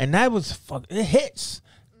 And that was it hits.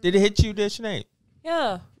 Did it hit you, Sinead?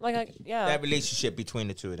 Yeah, that relationship between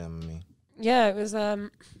the two of them, I mean. Yeah, it was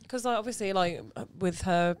because like, obviously like with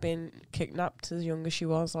her being kidnapped as young as she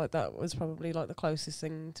was, like that was probably like the closest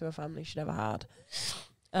thing to a family she'd ever had.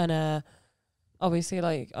 And obviously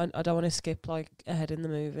like I don't want to skip like ahead in the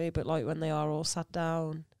movie, but like when they are all sat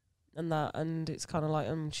down and it's kind of like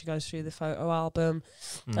she goes through the photo album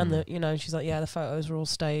and she's like, the photos were all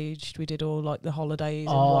staged, we did all like the holidays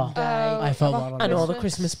in one day. I felt that and all the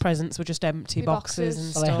Christmas presents were just empty boxes and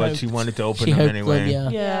stuff, but she wanted to open them anyway.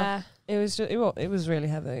 Yeah. It was just, it was really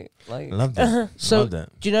heavy. Like, loved it. So loved it.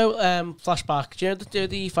 Do you know flashback? Do you know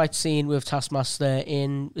the fight scene with Taskmaster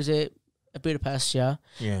in Budapest? Yeah.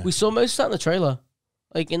 We saw most of that in the trailer.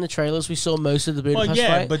 Like in the trailers, we saw most of the Budapest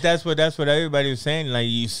fight. But that's what everybody was saying. Like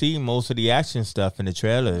you see most of the action stuff in the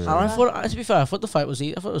trailer. And I thought, to be fair, I thought the fight was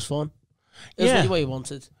easy. I thought it was fun. It was really what you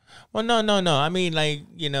wanted. Well, no. I mean, like,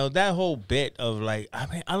 that whole bit of like, I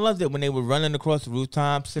mean, I loved it when they were running across the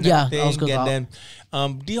rooftops and everything. That was good. And then,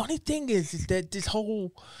 the only thing is that this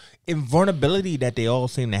whole invulnerability that they all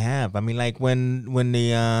seem to have. I mean, like when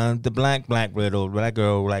the black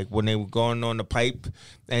girl, like when they were going on the pipe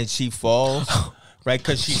and she falls. Right,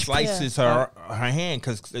 because she slices her hand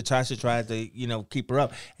because Natasha tried to, keep her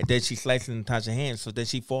up. And then she slices Natasha's hand. So then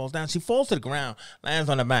she falls down. She falls to the ground, lands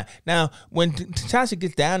on her back. Now, when Natasha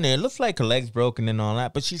gets down there, it looks like her leg's broken and all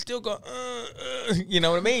that. But she's still going, you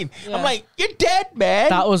know what I mean? Yeah. I'm like, you're dead,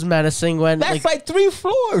 man. That was menacing when... That's like 3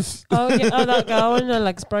 floors. That girl when her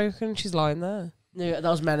leg's broken, she's lying there. Yeah, that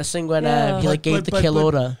was menacing when he gave the kill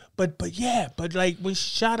order. But like when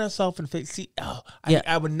she shot herself in the face. See,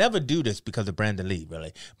 I would never do this because of Brandon Lee,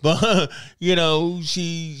 really. But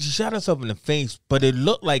she shot herself in the face, but it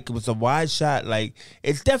looked like it was a wide shot. Like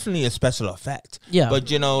it's definitely a special effect. Yeah.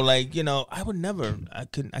 But I would never. I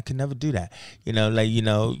could never do that.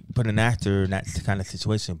 Put an actor in that kind of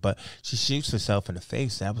situation. But she shoots herself in the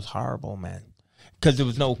face. That was horrible, man. Because there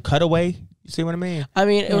was no cutaway. You see what I mean? I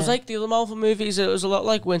mean, it was like the other Marvel movies. It was a lot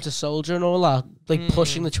like Winter Soldier and all that, like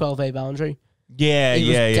pushing the 12A boundary. Yeah, he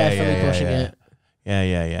was definitely pushing it.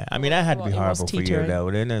 Yeah. I mean, that had to be horrible for you, though.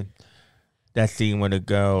 Then that scene when the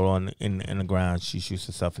girl in the ground, she shoots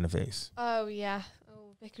herself in the face. Oh yeah, a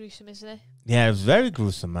bit gruesome, isn't it? Yeah, it was very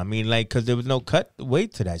gruesome. I mean, like, because there was no cut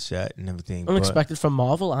weight to that shot and everything. Unexpected from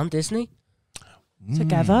Marvel and Disney.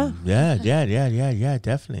 Together? Yeah,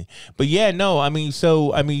 definitely. But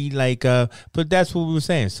but that's what we were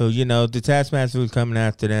saying. So, the Taskmaster was coming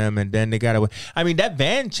after them and then they got away. I mean, that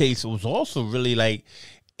van chase was also really like,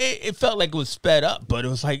 it felt like it was sped up, but it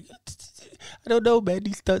was like, I don't know, man,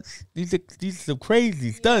 these stunts, these are some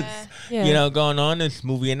crazy stunts, going on in this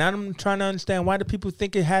movie. And I'm trying to understand why do people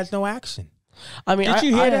think it has no action? I mean, Did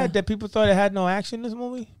you hear that people thought it had no action in this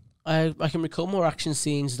movie? I can recall more action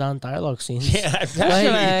scenes than dialogue scenes. Yeah,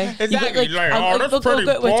 exactly. Exactly. That's pretty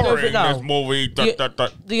boring, this movie.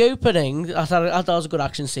 The opening, I thought was a good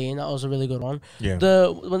action scene. That was a really good one. Yeah.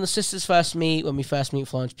 When the sisters when we first meet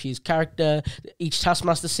Florence Pugh's character, each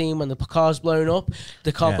Taskmaster scene when the car's blown up,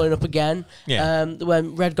 the car blown up again. Yeah.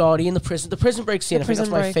 When Red Guardian, the prison break scene, I think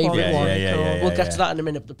that's my favourite one. Yeah, we'll get to that in a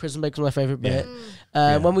minute, but the prison break is my favourite bit.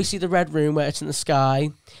 When we see the Red Room where it's in the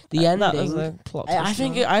sky, the ending, that was a plot twist,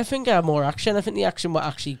 I think I had more action. I think the action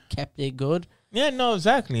actually kept it good. Yeah, no,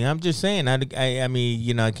 exactly. I'm just saying. I mean,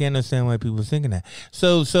 you know, I can't understand why people are thinking that.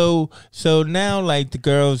 So now, like the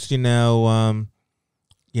girls, you know,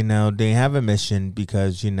 they have a mission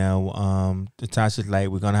because Natasha's like,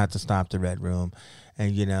 we're gonna have to stop the Red Room,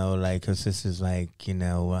 and like her sister's like,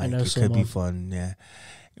 like, it could be fun. Yeah.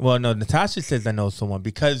 Well, no, Natasha says I know someone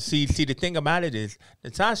because see, the thing about it is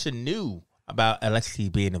Natasha knew about Alexei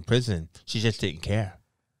being in prison. She just didn't care.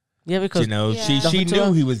 Yeah, because she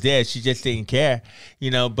knew he was there. She just didn't care,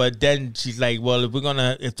 But then she's like, "Well,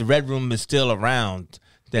 if the Red Room is still around,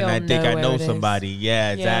 then I think I know somebody."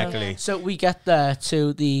 Yeah, exactly. So we get there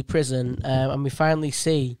to the prison, and we finally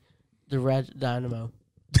see the Red Dynamo.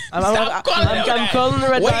 I'm calling the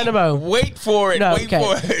Red Dynamo. Wait for it. No, wait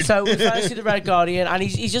for it. So we finally see the Red Guardian, and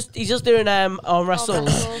he's just doing arm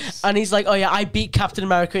wrestles, and he's like, "Oh yeah, I beat Captain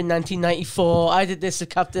America in 1994. I did this to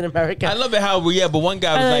Captain America." I love it how but one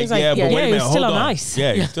guy was like, "Yeah, but wait a minute, he's still hold on on." ice.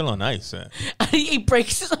 Yeah, he's still on ice. And he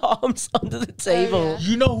breaks his arms under the table.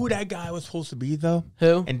 You know who that guy was supposed to be though?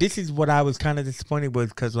 Who? And this is what I was kind of disappointed with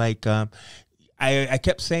because like I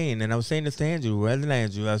kept saying, and I was saying this to Andrew, I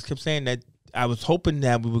kept saying that I was hoping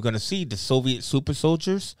that we were going to see the Soviet super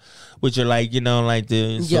soldiers, which are like, like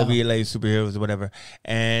the Soviet like superheroes or whatever,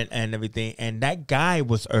 and everything. And that guy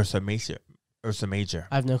was Ursa Major.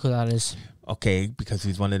 I have no clue who that is. Okay, because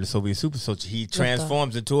he's one of the Soviet super soldiers. He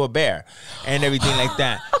transforms into a bear and everything like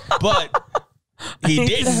that. But he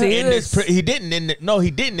didn't in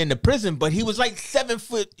the prison, but he was like 7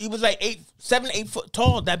 foot. He was like 8 foot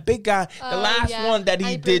tall. That big guy, the last one that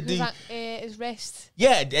he did his wrist.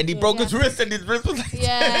 Yeah, and he broke his wrist, and his wrist was like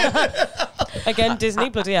again, Disney,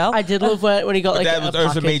 bloody hell. I did love when he got like that was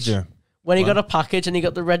Ursa Major. When he got a package and he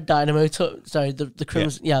got the Red Dynamo, the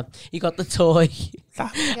crimson, he got the toy,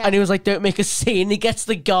 and he was like, "Don't make a scene." He gets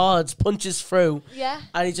the guards, punches through,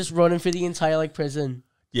 and he's just running through the entire like prison.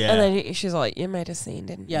 Yeah, and then she's like, "You made a scene,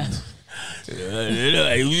 didn't you?"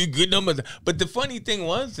 Yeah. Good numbers. But the funny thing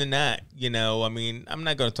was in that, I mean, I'm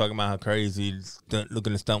not gonna talk about how crazy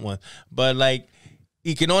looking the stunt was, but like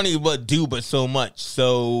he can only do so much,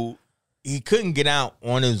 so he couldn't get out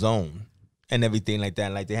on his own. And everything like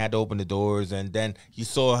that. Like they had to open the doors, and then you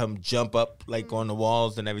saw him jump up like on the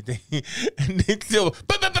walls and everything. And they still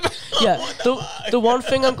the one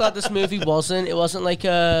thing I'm glad this movie wasn't like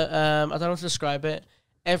I don't know how to describe it.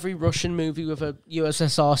 Every Russian movie with a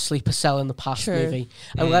USSR sleeper cell in the past movie.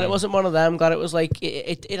 I'm glad it wasn't one of them. I'm glad it was like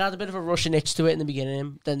it had a bit of a Russian itch to it in the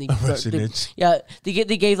beginning. Then they gave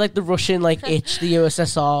like the Russian like itch, the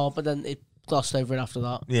USSR, but then it glossed over it after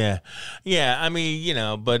that. Yeah. I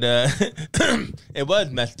mean, but it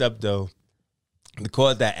was messed up though. To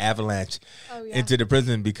cause that avalanche into the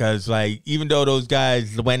prison because, like, even though those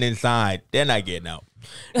guys went inside, they're not getting out.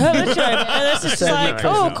 And it's just like,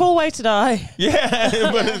 cool way to die.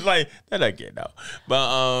 Yeah, but it's like they're not getting out.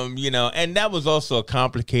 But and that was also a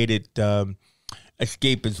complicated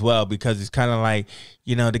escape as well because it's kind of like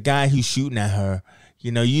the guy who's shooting at her.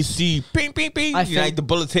 You see, ping, ping, ping. Like the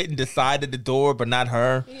bullets hitting the side of the door, but not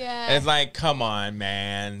her. Yeah. And it's like, come on,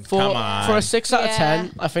 man. Come on. For a 6 out of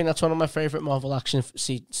 10, I think that's one of my favorite Marvel action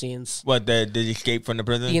scenes. What, the escape from the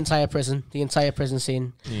prison? The entire prison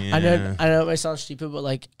scene. Yeah. I know it might sound stupid, but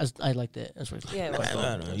like, I liked it. It was really fun.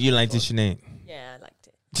 I don't know. You liked it, Sinead? Yeah, I liked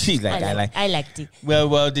it. She's like, I liked it.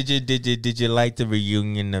 Well, did you like the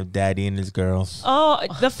reunion of Daddy and his girls? Oh,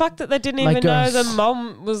 the fact that they didn't even know the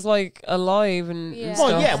mom was like alive and stuff.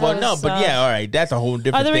 Well, yeah, well, no, but yeah, all right, that's a whole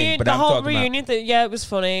different thing. But the I'm whole talking reunion about. it was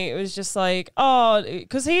funny. It was just like,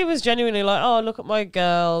 because he was genuinely like, look at my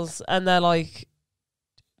girls, and they're like,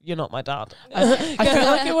 you're not my dad. I feel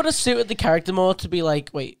like it would have suited the character more to be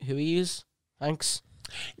like, wait, who are you? Thanks.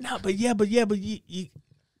 No, but you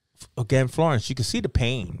again, Florence, you can see the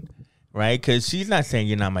pain, right? Because she's not saying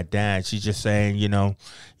you're not my dad. She's just saying,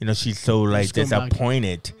 she's so like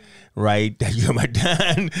disappointed, right? That you're my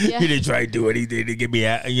dad. You didn't try to do anything to get me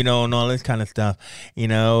out, and all this kind of stuff,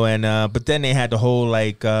 and but then they had the whole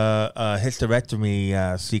like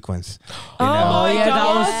hysterectomy sequence. That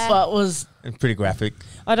What was? It's pretty graphic.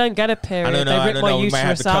 I don't get a period. I don't know. They I ripped don't my know. We might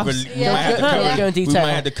have uterus to cover. out. We might have to cover. Go in We detail.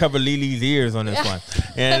 might have to cover Lily's ears on this one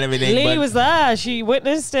and everything. Lily but, was there. She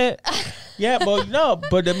witnessed it. yeah, but no,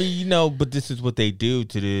 but I mean, but this is what they do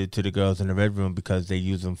to the girls in the red room because they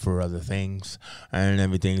use them for other things and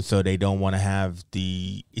everything. So they don't want to have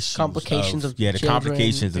the issues Complications of the children,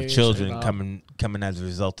 complications of things children like that. coming as a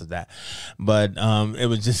result of that. But it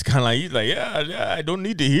was just kind of like he's like, yeah, I don't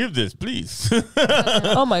need to hear this, please.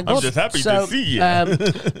 Oh my I'm god. just happy So, to see you.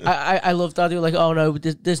 I love that. They were like, oh no,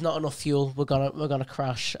 there's not enough fuel. We're gonna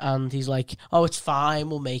crash. And he's like, oh, it's fine.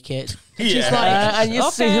 We'll make it. yeah. And you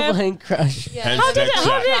see the Okay. plane crash. Yeah. How did it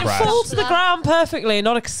Crash. fall to the ground perfectly and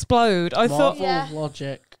not explode? I thought. Marvel Yeah.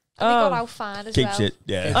 logic. And they got Oh. out fine as King well. shit.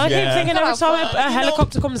 Yeah. I keep thinking every time Well, a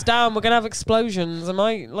helicopter comes down, we're gonna have explosions. Am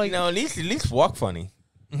I like? at least walk funny.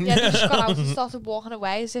 Yeah, they just got out and started walking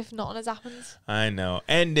away as if nothing has happened. I know,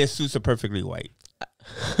 and their suits are perfectly white.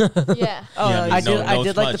 Yeah. Oh, Yeah, I no- did. no I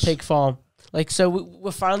did like smudge. the pig farm. Like, so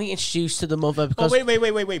we're finally introduced to the mother Oh because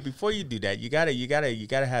wait! Before you do that, you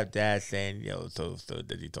gotta have Dad saying, "Yo, so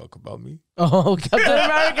did he talk about me?" oh, Captain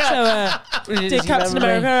America. So, did Captain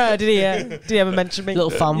America? Did he ever mention me?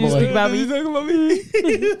 Little You fanboy. speak about Did he me? talk about me?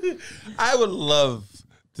 I would love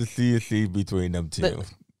to see a scene between them two. But-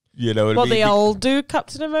 You know what I What mean? they all do,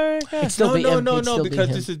 Captain America? It's still beat him. It'd still beat because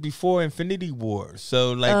him. this is before Infinity War.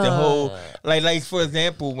 So like the whole like for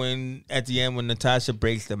example, when at the end when Natasha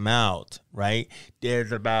breaks them out, right?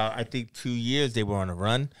 There's about I think 2 years they were on a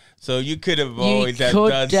run. So you could have You always have could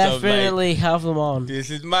done something like, definitely have them on. this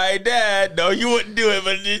is my dad. No, you wouldn't do it,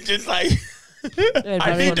 but it's just like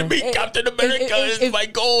I need to meet Captain America. It's my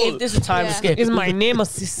goal. If there's a time Yeah. skip, Is my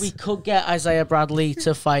nemesis? we could get Isaiah Bradley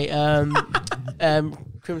to fight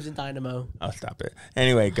Crimson Dynamo. I'll stop it.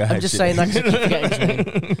 Anyway, go ahead. I'm just saying that 'cause I keep forgetting his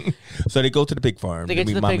name. So they go to the pig farm. They get to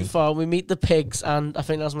meet the mommy. pig farm. We meet the pigs, and I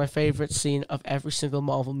think that's my favorite scene of every single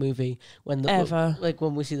Marvel movie. When the Ever. like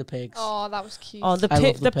when we see the pigs. Oh, that was cute. Oh, the I love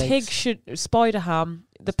pig. the The pig pigs. should Spider Ham.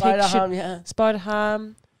 The pig Spider-Ham, should yeah. Spider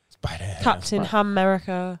Ham. Spider. Captain Ham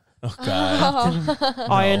America. Oh God.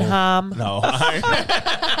 Iron Ham. No.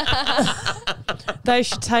 They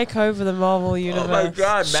should take over the Marvel universe. Oh my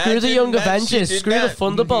God! Screw the Young Avengers. Screw the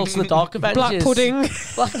Thunderbolts and the Dark Avengers. Black pudding.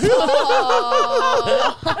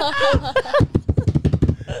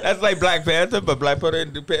 That's like Black Panther, but Black Panther.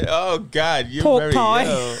 Oh God, you're Pork very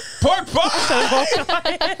pie. pork pie. Pork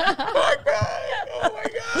pie. Oh my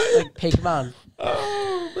God. Like Pigman.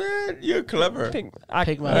 Oh man, you're clever. Pig,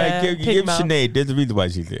 Pig man. All right, yeah, give pig man. Sinead. There's a reason why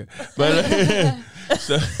she's here. But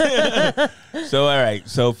so all right.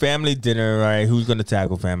 So family dinner. All right, who's gonna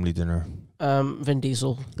tackle family dinner? Vin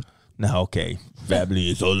Diesel. No, okay. Family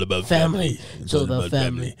is all about Family. family. It's all about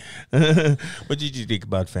family. What did you think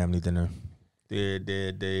about family dinner?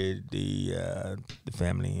 The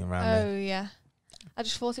family around there. Oh yeah. I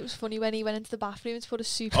just thought it was funny when he went into the bathroom and put a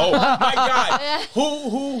soup. Oh my God! Yeah.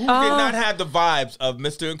 Who did not have the vibes of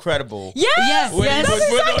Mr. Incredible? Yes, When he yes. was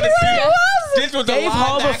putting on the suit. This was Dave a live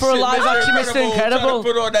Harbour for a live action Mr. trying Incredible.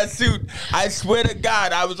 to put on that suit. I swear to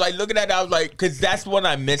God, I was like looking at it. I was like, because that's what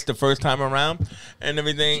I missed the first time around and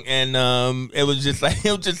everything. And it was just like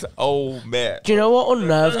oh man. Do you know what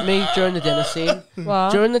unnerved me during the dinner scene?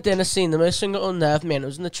 What? During the dinner scene, the most thing that unnerved me, and it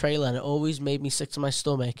was in the trailer, and it always made me sick to my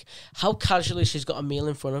stomach, how casually she's got a meal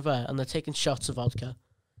in front of her, and they're taking shots of vodka.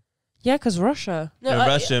 Yeah, because Russia. No, The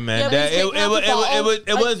Russian man, but that, he's taking out the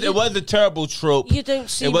bottle. it was a terrible trope. You don't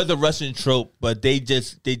see. It was a Russian trope, but they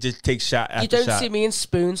just take shot after You don't shot. see me in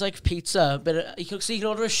spoons like pizza, but you can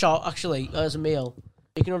order a shot actually as a meal.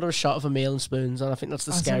 You can order a shot of a meal and spoons, and I think that's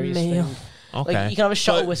the As a scariest meal. thing. Okay, Like you can have a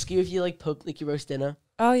shot But- of whiskey with your like pub, like your roast dinner.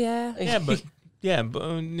 Oh yeah. Yeah, but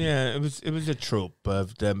it was a trope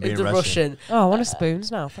of them being It's a Russian. Oh, I want a spoons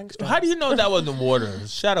now. Thanks, John. How do you know that wasn't water?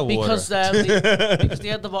 Shadow Because water. because they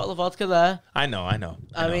had the bottle of vodka there. I know.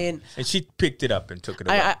 I mean, and she picked it up and took it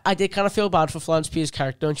away. I did kind of feel bad for Florence Pugh's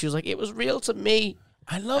character, and she was like, "It was real to me."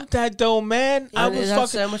 I love that though, man. I And was it had fucking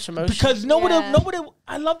so much emotion. because Yeah. nobody.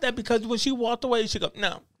 I love that because when she walked away, she go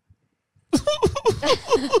no.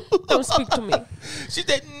 Don't speak to me. She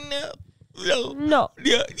said no. No. No.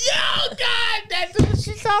 Yeah. Oh God, that's what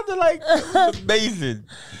she sounded like. It was amazing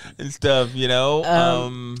and stuff, you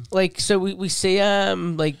know. Like so, we see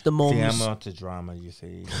like the mums. See, I'm on to drama. You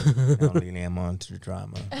see, I'm on to the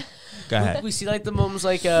drama. Go ahead. We see like the mums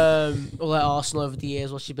like all at Arsenal over the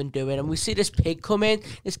years what she's been doing, and we see this pig come in,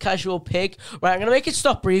 this casual pig. Right, I'm gonna make it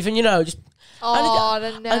stop breathing, you know. Just Oh,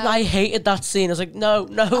 and I hated that scene. I was like, no.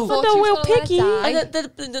 thought no, she was we'll gonna let it pick you. die. And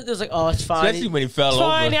then there was like, oh, it's fine. Especially when he fell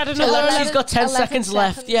Fine, he over. had another. He's got 10 11 seconds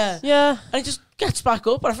left. seconds. Yeah. Yeah. And he just gets back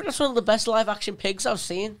up. And I think that's one of the best live action pigs I've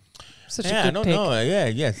seen. Such Yeah, a I good don't pig. know.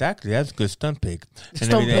 Yeah, exactly. That's a good stunt pig. And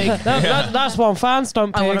Stunt everything. pig. That's one fan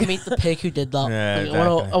stunt pig. I want to meet the pig who did that. Yeah, Like,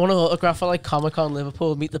 exactly. I want to autograph at like Comic-Con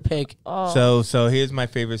Liverpool. Meet the pig. Oh. So here's my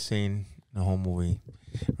favorite scene in the whole movie,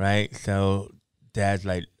 right? So Dad's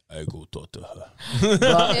like, I go talk to her.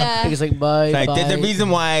 But Yeah. Pig is like, bye, Like, bye. there's a reason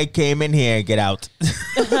why I came in here. Get out.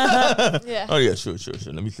 Yeah. Oh yeah, sure.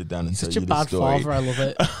 Let me sit down and Such tell a you the bad story. father. I love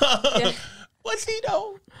it. Yeah. Was he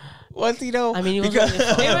though? Was he though? I mean, he was Because really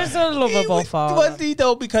funny. He was a lovable father. Was he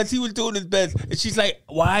though? Because he was doing his best. And she's like,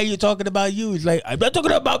 "Why are you talking about you?" He's like, "I'm not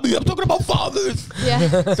talking about me. I'm talking about fathers." Yeah.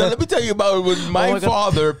 So let me tell you about when my my God.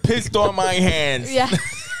 father pissed on my hands. Yeah.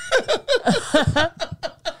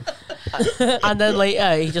 And then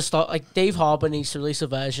later, he just thought like Dave Harbour needs to release a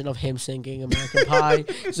version of him singing American Pie.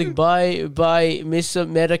 He's like, bye, Miss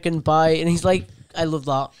American Pie, and he's like, I love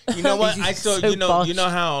that. You know what? He's I saw. so You know botched.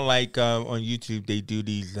 how like on YouTube they do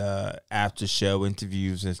these after show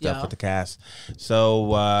interviews and stuff Yeah. with the cast.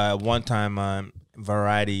 So one time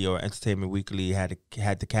Variety or Entertainment Weekly had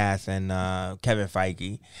the cast and Kevin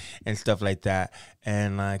Feige and stuff like that.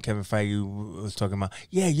 And Kevin Feige was talking about,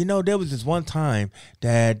 yeah, you know, there was this one time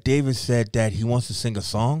that David said that he wants to sing a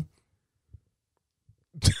song,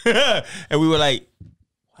 and we were like,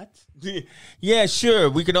 what? Yeah, sure,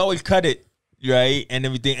 we can always cut it. Right, and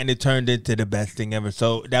everything, and it turned into the best thing ever.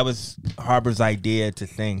 So that was Harbour's idea to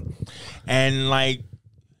sing, and like,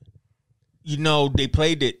 you know, they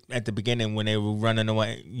played it at the beginning when they were running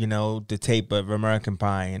away. You know, the tape of American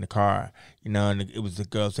Pie in the car. You know, and it was the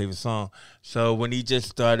girl's favorite song. So when he just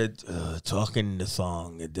started talking the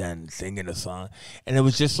song and then singing the song, and it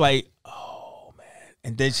was just like, oh man!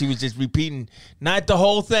 And then she was just repeating, not the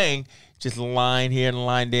whole thing, just a line here and a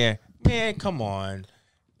line there. Man, come on.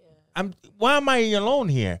 Why am I alone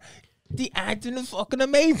here? The acting is fucking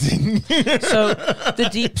amazing. So the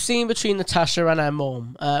deep scene between Natasha and her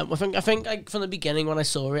mum. I think like, from the beginning when I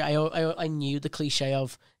saw it, I knew the cliche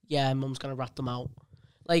of mum's gonna rat them out.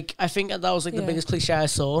 Like I think that was like the Yeah. biggest cliche I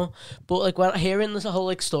saw. But like when hearing this whole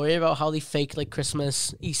like story about how they fake like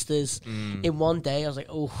Christmas, Easter's in one day, I was like,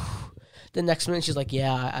 oh. The next minute, she's like,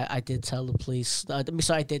 "Yeah, I did tell the police.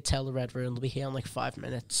 I did tell the Red Room. They'll be here in like 5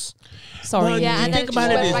 minutes." Sorry. Well, Yeah, the and thing then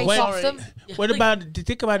about just it went is right when- off them. What about the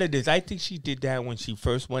thing about it is I think she did that when she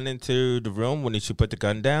first went into the room when she put the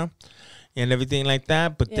gun down and everything like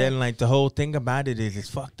that. But then like the whole thing about it is it's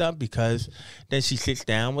fucked up because then she sits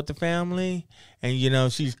down with the family and you know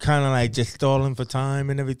she's kind of like just stalling for time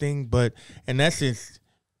and everything. But in essence,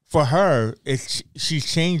 for her, it's she's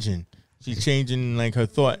changing. She's changing like her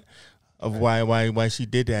thought of why she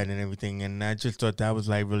did that and everything. And I just thought that was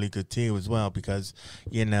like really good too as well because,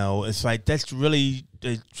 you know, it's like that's really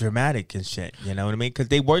dramatic and shit, you know what I mean? Because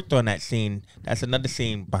they worked on that scene. That's another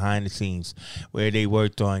scene behind the scenes where they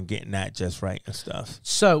worked on getting that just right and stuff.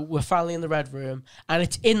 So we're finally in the Red Room, and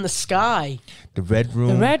it's in the sky. The Red Room.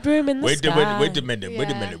 The Red Room in the Wait sky. a minute.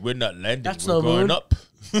 Yeah. We're not landing. That's we're no going moon. up.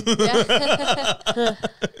 Yeah.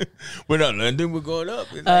 We're not landing. We're going up.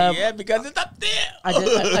 It's Um, like, yeah, because it's up there.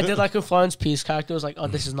 I did like a Florence Pugh's character was like, "Oh,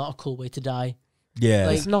 this is not a cool way to die." Yeah.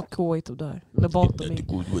 Like- It's not a cool way to die. Lobotomy.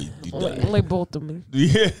 good way to die. Lobotomy.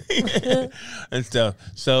 Yeah, and stuff.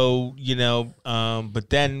 So you know, but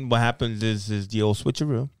then what happens is the old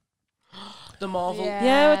switcheroo. The Marvel. Yeah.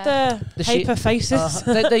 Yeah, with the shi- paper faces.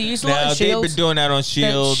 They use a lot Now of they've shields. been doing that on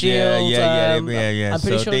Shield. Shield, yeah. I'm So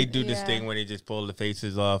pretty sure- they do this Yeah. thing where they just pull the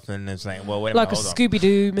faces off, and it's like, well, wait a Like a minute, hold Scooby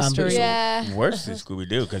Doo mystery. Yeah. on. Worse than Scooby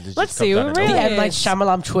Doo because it Let's just see comes who out of really The nowhere. M. Night is.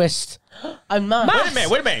 Shyamalan twist. I'm mad.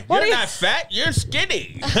 Wait a minute. What You're is- not fat. You're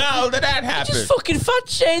skinny. How did that happen? Just fucking fat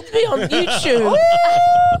shamed me on YouTube.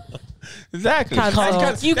 Exactly. Can't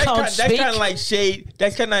That's you can't That's speak. kind of like Shade.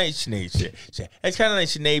 That's kind of like Sinead. That's kind of like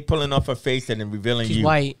Sinead pulling off her face and then revealing She's you.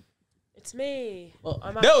 white. It's me. Well,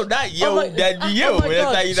 No, not you. Oh my- That you. oh my That's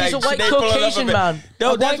God, like, she's like a white Sinead pulling off her Caucasian face. man.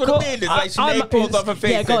 No, A that's white what I mean. It's like Sinead pulls off her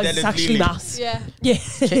face Yeah, and guys, then it's it's actually Lily. mass. Yeah. Yeah,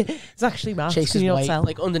 it's actually mass. Chase Can is you not white. tell?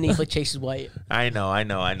 Like underneath, like Chase is white. I know.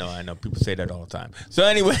 People say that all the time. So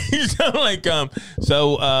anyway, so like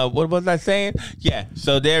what was I saying? Yeah.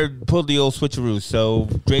 So they pulled the old switcheroo. So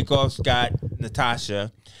Dreykov's got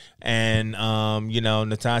Natasha. And you know,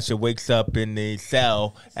 Natasha wakes up in the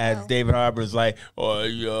cell as David Harbour's like, "Oh,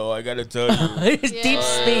 yo, I gotta tell you, His Yeah. deep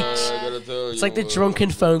speech. I gotta tell you." It's like the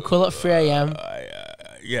drunken phone call at 3 a.m.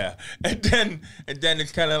 Yeah, and then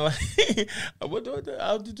it's kind of like,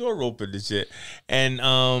 how'd the door open and shit? And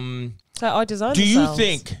So I designed do the you cells.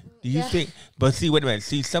 think? Do you Yeah. think? But see, wait a minute.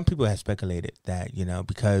 See, some people have speculated that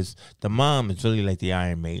because the mom is really like the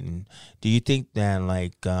Iron Maiden. Do you think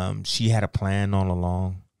that she had a plan all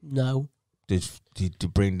along? No. to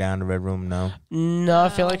bring down the Red Room? No. No, I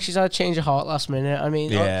feel like she's had a change of heart last minute. I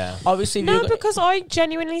mean, Yeah. obviously, No, because I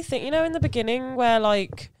genuinely think, in the beginning where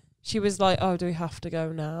like she was like, "Oh, do we have to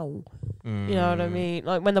go now?" You know what I mean?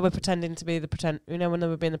 Like when they were pretending to be the pretend, when they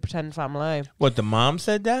were being the pretend family. What, the mom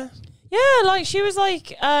said that? Yeah, like she was like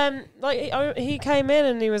he came in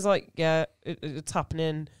and he was like, "Yeah, it's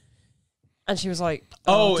happening," and she was like,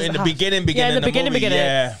 Oh, does in it the have- beginning Yeah, in the beginning.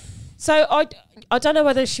 Yeah. So I don't know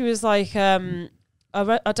whether she was like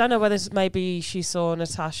I don't know whether maybe she saw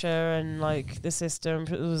Natasha and like the sister and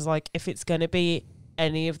it was like, if it's going to be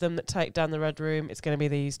any of them that take down the Red Room, it's going to be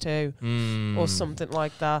these two or something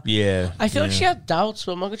like that. Yeah. I feel like she had doubts,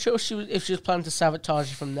 but I'm not sure if she was planning to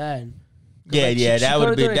sabotage it from then. Yeah, Like, yeah, she that would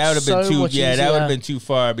have could've been done it so too. much Yeah, that would have easier. been too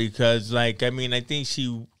far because, like, I mean, I think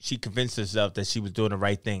she convinced herself that she was doing the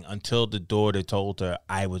right thing until the daughter told her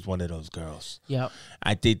I was one of those girls. Yeah.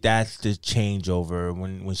 I think that's the changeover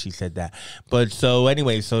when she said that. But so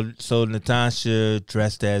anyway, so Natasha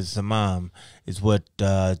dressed as a mom is what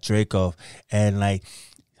Draco and like.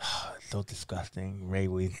 So disgusting, Ray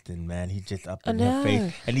Winston, man. He just up in her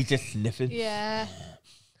face and he just sniffing. Yeah.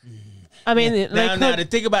 I mean, Now to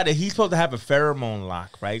think about it, he's supposed to have a pheromone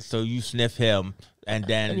lock, right? So you sniff him, and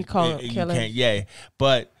then And you can't kill him. Yeah,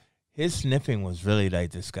 but his sniffing was really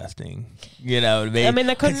like disgusting. You know what I mean? I mean,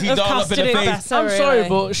 they 'Cause couldn't he's have all up in casted her it face. better. I'm sorry, really.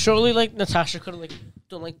 but surely like Natasha could have like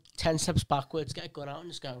done like 10 steps backwards, get a gun out, and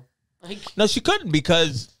just go. Like, No, she couldn't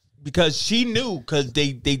because she knew because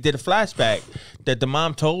they did a flashback that the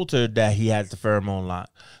mom told her that he has the pheromone lock.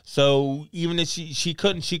 So even if she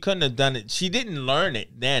couldn't have done it. She didn't learn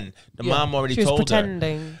it then. The mom already she was told her.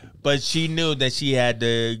 pretending. But she knew that she had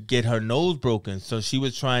to get her nose broken. So she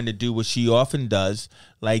was trying to do what she often does,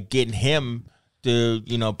 like getting him to,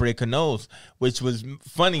 break her nose, which was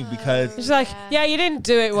funny because She's like, yeah, you didn't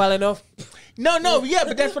do it well enough. no, yeah,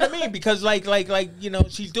 but that's what I mean because like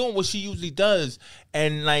she's doing what she usually does,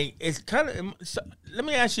 and like it's kind of. Let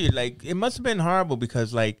me ask you, like, it must have been horrible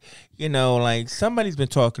because like somebody's been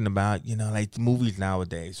talking about like movies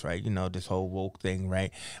nowadays, right? This whole woke thing,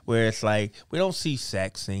 right? Where it's like we don't see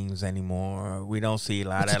sex scenes anymore. We don't see a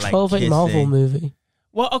lot it's of a like 12-8 Marvel kissing. movie.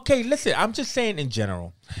 Well, okay, listen, I'm just saying in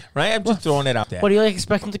general, right? I'm just throwing it out there. What are you like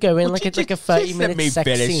expecting to go in Would like you it's like a just let 30-minute me sex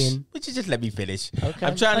finish? scene? Would you just let me finish? Okay.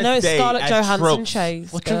 I'm trying I know to it's say Scarlett as Johansson tropes.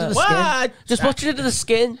 chase. Watch under the skin. What? Just watch it into the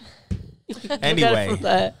skin.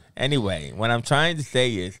 Anyway, what I'm trying to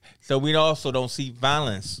say is, so we also don't see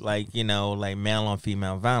violence like male on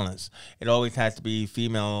female violence. It always has to be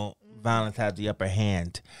female violence has the upper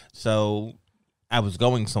hand. So I was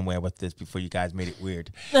going somewhere with this before you guys made it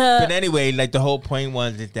weird. But anyway, like the whole point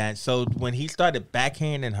was is that so when he started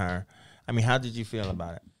backhanding her, I mean, how did you feel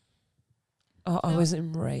about it? Oh, I was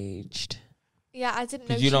enraged. Yeah, I didn't know.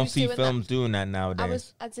 Because you she don't was see doing films doing that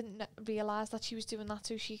nowadays. I didn't realize that she was doing that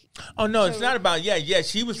too. Oh no, it's so- not about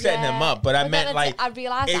she was setting him up, but I then meant like I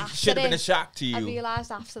realized it after should have been a it. shock to I you. realized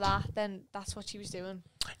after that, then that's what she was doing.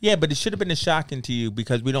 Yeah, but it should have been a shocking to you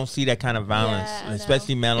because we don't see that kind of violence, Yeah, I know.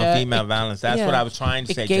 especially male Yeah, and female violence. That's what I was trying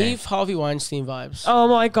to say. It gave James. Harvey Weinstein vibes. Oh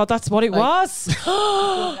my god, that's what it Like- was.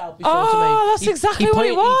 Oh, That's exactly what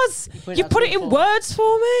it was. You put it in words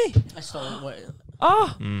for me. I stole it.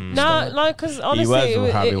 Oh no, like because honestly,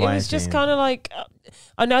 was Harvey it was just Weinstein. kind of like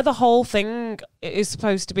I know the whole thing is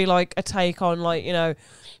supposed to be like a take on like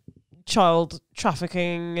child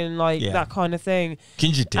trafficking and like Yeah. that kind of thing.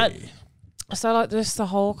 Kinjite. So like just the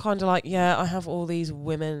whole kind of like I have all these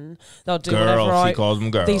women. They'll do Girls, whatever she calls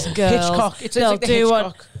them girls. These girls, Hitchcock. It's they'll like the do what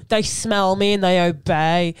Hitchcock. they smell me and they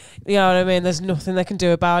obey. You know what I mean? There's nothing they can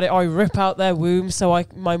do about it. I rip out their womb so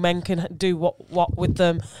my men can do what with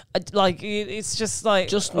them. Like it's just like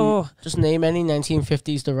Just just name any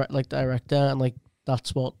 1950s director, and like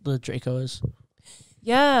that's what the Draco is.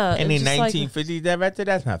 yeah. Any it's just like- 1950s director?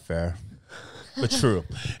 That's not fair, but true.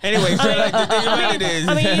 Anyway, so like the thing about it is,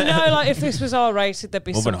 I mean, like if this was R-rated, there'd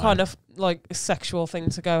be Moving some on. kind of like sexual thing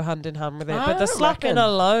to go hand in hand with it. I But the don't slapping reckon.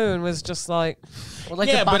 alone was just like, Or like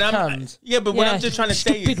yeah, the but backhand. what Yeah, I'm just trying to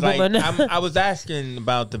say is stupid like woman. I was asking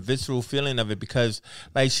about the visceral feeling of it because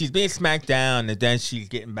like she's being smacked down and then she's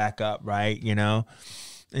getting back up, right?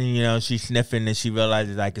 And she's sniffing and she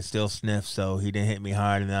realizes I can still sniff, so he didn't hit me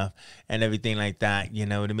hard enough and everything like that. You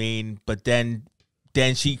know what I mean? But then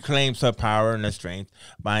she claims her power and her strength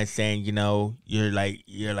by saying, you're like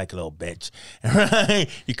a little bitch. Right?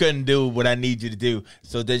 You couldn't do what I need you to do.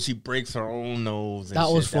 So then she breaks her own nose. And That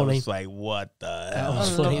was shit. funny. That was like, what the hell?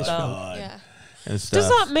 was funny as fuck. God. Yeah. And stuff. does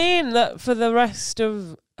that mean that for the rest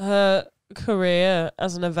of her career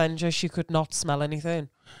as an Avenger, she could not smell anything?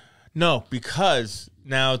 No, because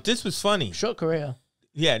now this was funny. Short career.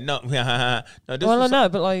 Yeah, no, no. This Well, I was know,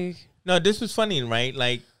 but like, No, this was funny, right?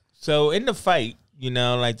 Like, so in the fight, you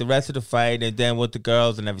know, like the rest of the fight, and then with the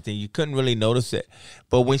girls and everything, you couldn't really notice it.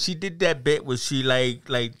 But when she did that bit where she like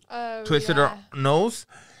twisted her nose,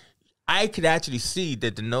 I could actually see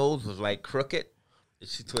that the nose was like crooked.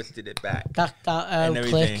 She twisted it back. That and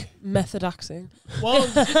everything. click. Method acting. Well,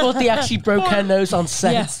 Well, they actually broke her nose on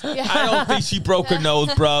set. Yes. I don't think she broke her nose,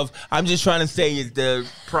 bruv. I'm just trying to say is the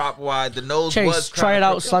prop wide. The nose Chase, was try it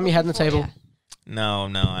out. crooked. Slam your head on the table. No,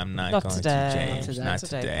 I'm not Not going today. to, James. Not Not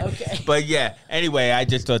today. today. Okay. But yeah, anyway, I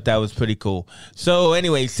just thought that was pretty cool. So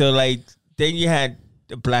anyway, so like then you had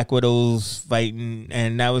the Black Widows fighting,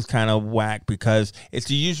 and that was kind of whack because it's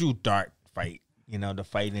the usual dark fight. You know, the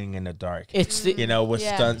fighting in the dark. It's the You know, with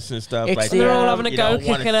stunts and stuff It's like the- that. They're all having a You go, don't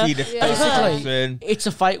wanna kicking her. see the Yeah. stunts Basically, and- it's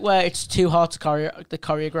a fight where it's too hard to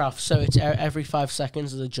choreograph, so it's every 5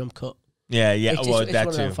 seconds is a jump cut. Yeah, It's well, one that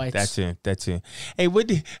of them too. fights. That too. Hey, what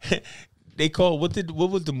did they call? What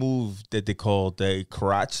was the move that they called the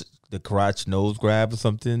crotch nose grab or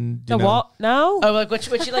something? The what? No? Oh, like when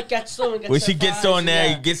she like gets them and gets When her she gets thighs, on there,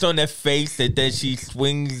 yeah. gets on their face, and then she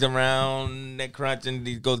swings around that crotch and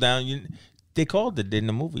he goes down. They called it in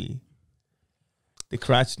the movie. The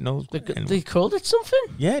crotch nose. They called it something.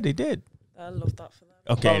 Yeah, they did. I love that for them.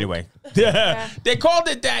 Okay, Well- anyway. They called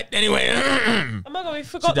it that anyway. Oh my god, we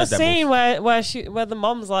forgot the does that scene where the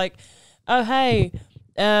mom's like, "Oh hey,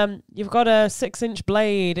 you've got a 6-inch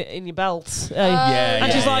blade in your belt," Yeah,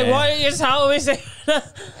 and she's like, yeah. "What are you telling me?"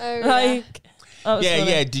 Like, that was funny.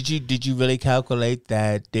 Yeah. Did you really calculate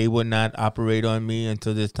that they would not operate on me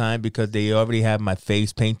until this time because they already have my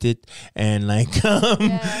face painted and like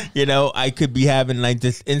you know, I could be having like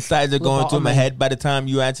this insides are going through my Lobotomy. head by the time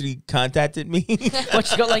you actually contacted me. But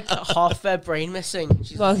she's got like half their brain missing.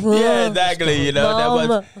 She's like, Yeah, exactly. You know, that was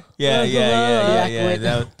Mom. yeah.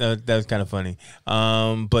 That was kind of funny.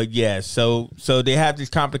 But yeah, so they have this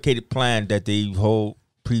complicated plan that they whole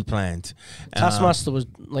pre-planned. Taskmaster was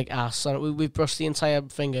like ass. We've brushed the entire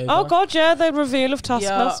thing over. Oh god, yeah, the reveal of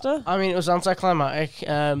Taskmaster. Yeah, I mean, it was anticlimactic.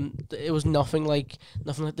 It was nothing like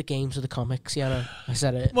the games or the comics. Yeah, I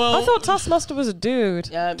said it. Well, I thought Taskmaster was a dude.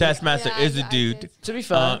 Taskmaster Yeah, is a I dude did. To be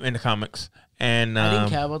fair, in the comics, and I didn't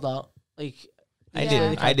care about that. Like, I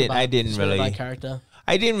Yeah. didn't really. My character.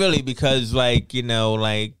 I didn't really because, like, you know,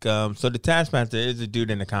 like, so the Taskmaster is a dude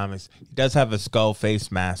in the comics. He does have a skull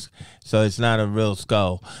face mask, so it's not a real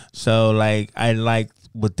skull. So, like, I liked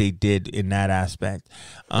what they did in that aspect.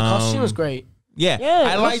 The costume was great. Yeah, Yeah,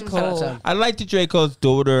 I it like was cool. I like the Draco's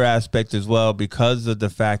daughter aspect as well because of the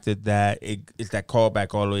fact that it's that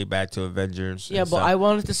callback all the way back to Avengers. Yeah, and but stuff. I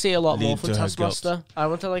wanted to see a lot more Lead from to her Taskmaster. I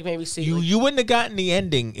want to like maybe see. You wouldn't have gotten the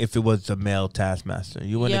ending if it was a male Taskmaster.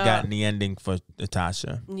 You wouldn't have Yeah. gotten the ending for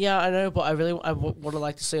Natasha. Yeah, I know, but I would have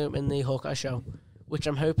liked to see him in the Hawkeye show, which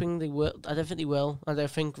I'm hoping they will. I don't think they will. I don't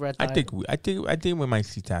think Red. I Diamond- think we might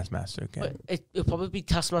see Taskmaster again. But it'll probably be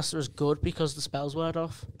Taskmaster is good because the spells word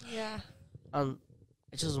off, Yeah. and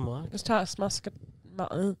it doesn't work. Is Taskmaster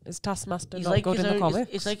not He's good like in his the own.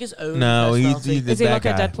 comics? It's like his own. No, he's personality. the Is he bad like guy.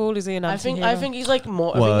 a Deadpool? Is he an I anti-hero? think he's like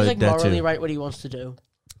more. Well, I think he's like that morally too. right what he wants to do.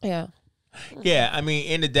 Yeah. Yeah, I mean,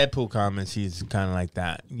 in the Deadpool comics, he's kind of like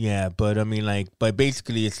that. Yeah, but I mean, like, but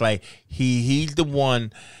basically, it's like he's the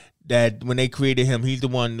one that when they created him, he's the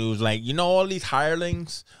one who was like, you know, all these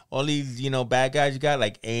hirelings, all these, you know, bad guys you got,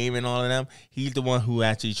 like AIM and all of them. He's the one who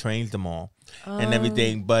actually trains them all and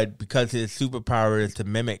everything. But because his superpower is to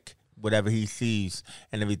mimic whatever he sees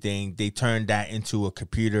and everything, they turned that into a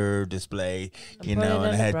computer display, you put it know, in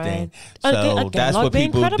and the had brain. thing. Again, So that's like what the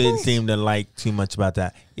people didn't Incredibles? seem to like too much about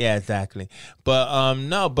that. Yeah, exactly. But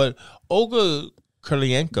no, but Olga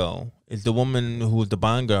Kurylenko is the woman who was the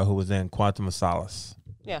Bond girl who was in Quantum of Solace.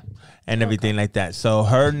 Yeah. And everything like that. So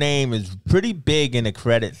her name is pretty big in the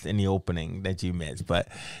credits in the opening that you missed. But,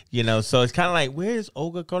 you know, so it's kind of like, where's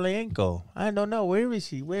Olga Kurylenko? I don't know. Where is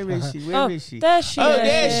she? Where is she? Where is she? There she Oh, is.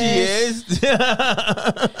 there she is.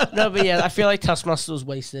 No, but yeah, I feel like Taskmaster was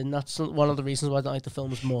wasted, and that's one of the reasons why I don't like the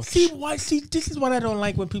film as much. See, this is what I don't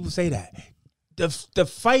like when people say that. The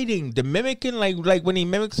fighting, the mimicking, like when he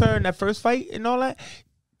mimics her in that first fight and all that,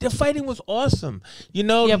 the fighting was awesome. You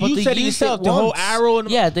know, Yeah, but you they said it used yourself, it the whole once. arrow and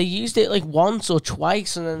Yeah, they used it like once or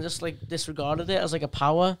twice, and then just like disregarded it as like a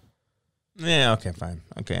power. Yeah, okay, fine.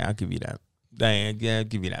 Okay, I'll give you that. Yeah, I'll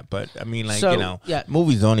give you that. But I mean, like, So, you know, yeah.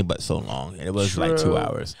 movies only but so long. It was like 2 True.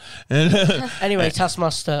 hours. Anyway,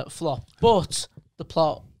 Taskmaster flop, but the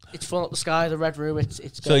plot it's falling up the sky. The Red Room. It's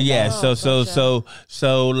So going yeah, down. so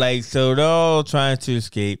they're all trying to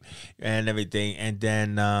escape and everything, and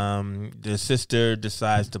then the sister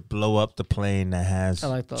decides to blow up the plane that has I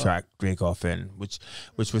like that. Jack Dracoff in, which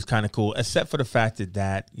was kind of cool, except for the fact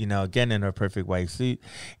that again in her perfect white suit,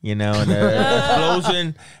 and the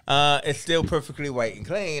explosion is still perfectly white and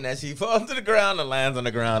clean as she falls to the ground and lands on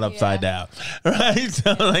the ground upside down, right?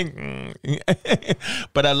 So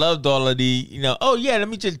but I loved all of the let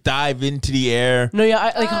me just dive into the air. No, yeah,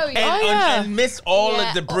 I, like, Oh, yeah. And miss all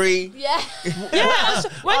Yeah. the debris. Yeah. Yeah,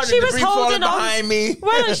 when All she the was debris falling holding on, behind me.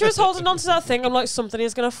 when she was holding on to that thing, I'm like, something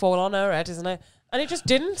is gonna fall on her head, isn't it? And it just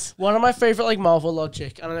didn't. one of my favorite like Marvel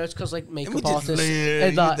logic, and I know it's because like Let me makeup just artists.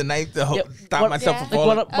 use the knife to Yeah, stop one- myself Yeah. from Like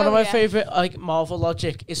falling. one of my yeah. favorite like Marvel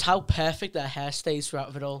logic is how perfect their hair stays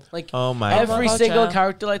throughout it all. Like Oh my every God, single yeah.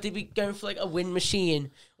 character, like they'd be going for like a wind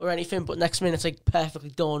machine or anything, but next minute it's like perfectly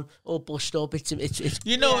done, all bushed up. It's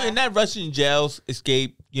Yeah. In that Russian jail's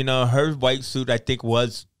escape, her white suit I think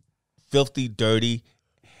was filthy dirty,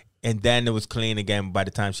 and then it was clean again by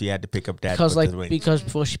the time she had to pick up that. because because because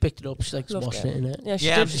before she picked it up, she like Loved washed it. it in it. Yeah, she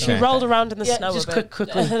Yeah, did. I'm just She saying. rolled around in the Yeah, snow just a bit.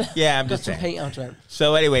 quickly yeah, I'm got just some saying. paint onto it.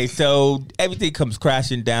 So anyway, so everything comes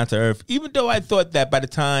crashing down to earth. Even though I thought that by the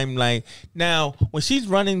time, now when she's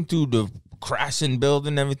running through the crashing building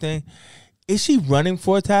and everything, is she running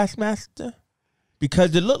for a Taskmaster?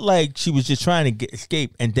 Because it looked like she was just trying to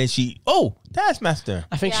escape, and then Taskmaster.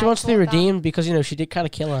 I think Yeah, she I wants to be thought that. redeemed because she did kind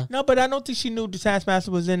of kill her. No, but I don't think she knew the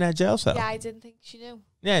Taskmaster was in that jail cell. Yeah, I didn't think she knew.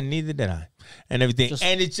 Yeah, neither did I. And everything. Just-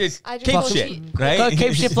 and it's just I just cape thought shit, she- right?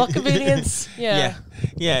 Cape shit, block convenience. Yeah.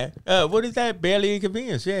 Yeah. What is that? Barely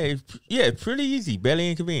inconvenience. Yeah, it's pretty easy.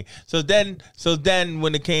 Barely inconvenient. So then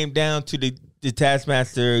when it came down to the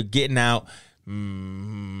Taskmaster getting out,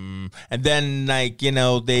 and then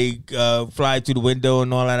they fly through the window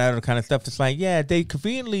and all that other kind of stuff. It's like, yeah, they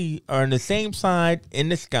conveniently are on the same side in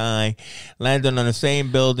the sky, landing on the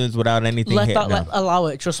same buildings without anything hitting them. Allow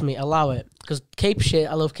it. Trust me, allow it. Because Cape shit,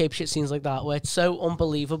 I love Cape shit scenes like that where it's so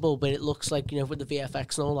unbelievable, but it looks like with the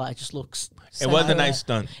VFX and all that, it just looks. It was a nice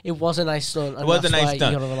stunt. It was a nice stunt. It was a nice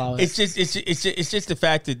stunt. You gotta allow it. It's just the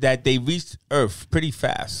fact that they reached Earth pretty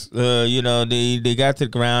fast. They got to the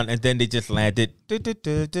ground and then they just landed.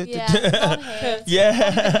 Yeah. On hit.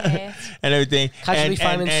 Yeah, and everything. Casually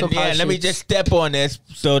finding some let me parachutes. just step on this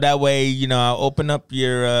so that way I'll open up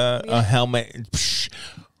your helmet. And,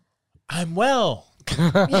 I'm well.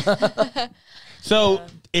 So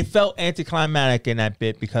it felt anticlimactic in that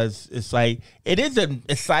bit because it's like it is an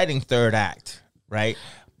exciting third act, right?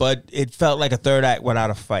 But it felt like a third act without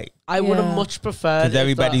a fight I would have Yeah. much preferred because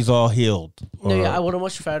everybody's all healed. I would have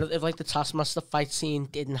much preferred if the Taskmaster fight scene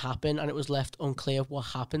didn't happen and it was left unclear what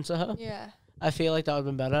happened to her. Yeah. I feel like that would have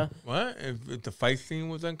been better. What if the fight scene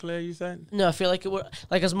was unclear? You said. No, I feel like it would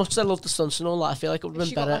as much as I love the stunts and all that, I feel like it would have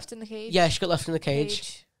She been got better. left in the cage. Yeah, she got left in the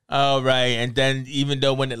cage. Oh right, and then even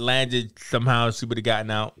though when it landed, somehow she would have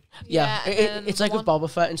gotten out. Yeah, and it, then it's like one- with Boba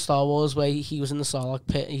Fett in Star Wars where he was in the Sarlacc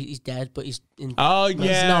pit. He's dead, but he's in. Oh he's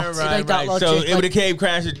yeah, not. right, Like that right. logic, So it like- would have came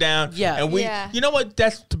crashing down. Yeah. and we, Yeah. you know what?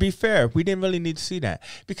 That's to be fair, we didn't really need to see that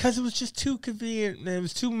because it was just too convenient. It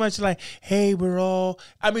was too much like, hey, we're all.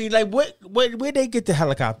 I mean, like, where they get the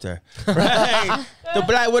helicopter? Right, the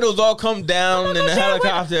Black Widows all come down in the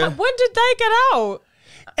helicopter. When did they get out?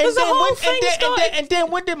 And 'Cause the then, whole when, thing and, then, started- and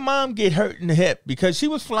then when did Mom get hurt in the hip because she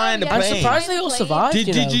was flying the yeah. I'm plane? surprised they all Plane. survived. Did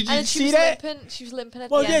you know? you And she see was that? limping. She was limping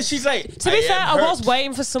at Well, the yeah, end. she's like. To be fair, am I was hurt.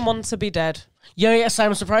 waiting for someone to be dead. Yeah,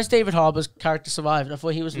 I'm surprised David Harbour's character survived. I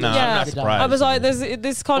thought he was. No, I'm Yeah. not surprised. I was like, "There's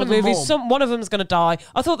this kind of Or the movie. mom. One of them's gonna die."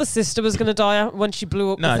 I thought the sister was gonna die when she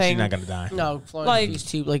blew up No, the she's thing. not gonna die. No, Florence Like- Pugh's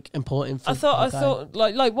too important. For I thought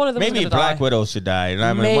like one of them Maybe was gonna Black die. Widow should die.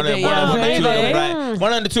 I mean, one of Maybe, the yeah, two of them maybe.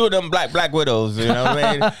 one of the two of them Black Widows, you know what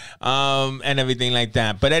I mean? And everything like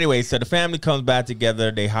that. But anyway, so the family comes back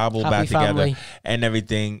together. They hobble Happy back together family. and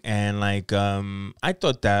everything. And like, I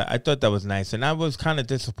thought that was nice. And I was kind of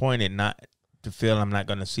disappointed not to feel I'm not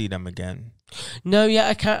gonna see them again. No, yeah,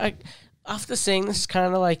 I can't. After seeing this, it's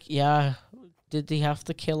kind of like, yeah, did they have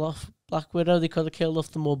to kill off Black Widow? They could have killed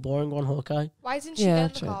off the more boring one, Hawkeye. Why didn't she Yeah, get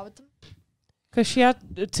in the true. car with them? Because she had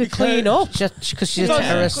to clean up. Because she's a Because-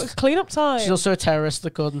 terrorist. Clean up time. She's also a terrorist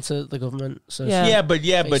according to the government. So Yeah. But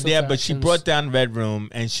Facial she fractions. brought down Red Room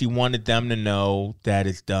and she wanted them to know that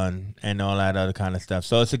it's done and all that other kind of stuff.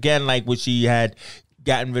 So it's again like what she had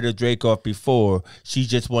gotten rid of Dracoff before. She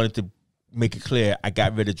just wanted to make it clear, I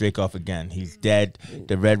got rid of Dreykov again. He's dead.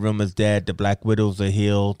 The Red Room is dead. The Black Widows are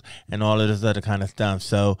healed, and all of this other kind of stuff.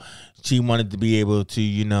 So she wanted to be able to,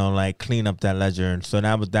 you know, like clean up that ledger, and so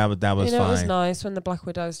that was You know, fine. it was nice when the Black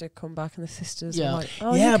Widows did come back and the sisters Yeah. were like,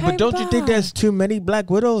 oh, Yeah, you but came don't you think back. there's too many Black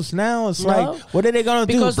Widows now? It's No. like, what are they gonna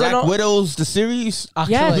do? Because they're Black not- Widows, the series?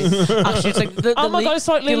 Actually, actually, it's like the Oh my League- god, it's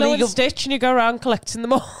like the Lilo League and of Stitch and you go around collecting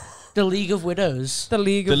them all. the League of Widows. The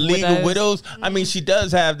League The of League Widows. of Widows. I mean, she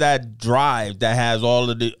does have that drive that has all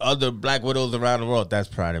of the other Black Widows around the world. That's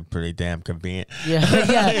probably pretty damn convenient. Yeah,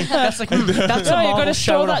 yeah. That's like that's a No, you've Marvel got to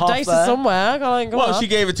show show and a that half data there. somewhere. Go Well, on. she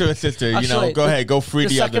gave it to her sister. You know, Actually, go ahead, go free The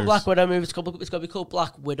the second others. Black Widow movie, it's going to be called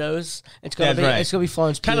Black Widows. It's going That's to be right. it's going to be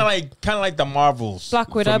Florence Kind Pugh. of like the Marvels.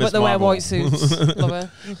 Black Widow, from but Miss they wear Marvel. white suits. Love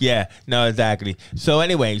it. Yeah, no, exactly. So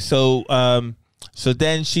anyway, so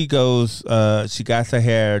then she goes, she got her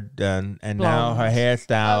hair done, and now her Blonde.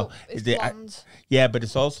 hairstyle Oh, it's the- blonde. yeah, but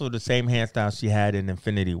it's also the same hairstyle she had in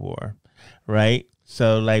Infinity War, right?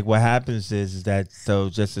 So like what happens is that, so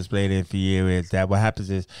just to explain it for you, is that what happens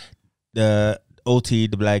is the OT,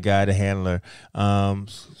 the black guy, the handler,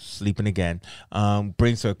 sleeping again,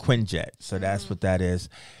 brings her a Quinjet. So that's what that is.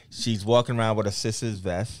 She's walking around with a sister's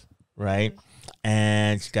vest, right?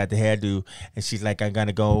 And she got the hairdo, and she's like, I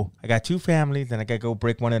got two families, and I gotta go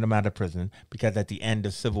break one of them out of prison, because at the end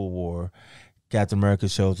of Civil War, Captain America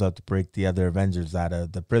shows up to break the other Avengers out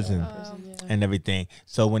of the prison and everything.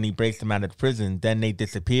 So when he breaks them out of the prison, then they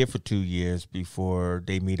disappear for 2 years before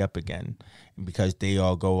they meet up again, because they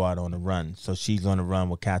all go out on a run. So she's on a run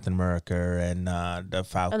with Captain America and the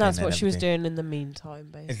Falcon. And that's what she was everything. doing in the meantime,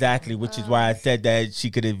 basically. Exactly, which is why I said that she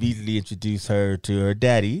could have easily introduced her to her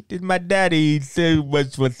daddy. Did my daddy so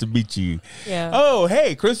much wants to meet you? Yeah. Oh,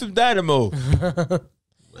 hey, Crystal Dynamo.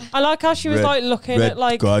 I like how she was Red- like looking Red at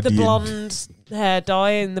like Guardian. the blonde hair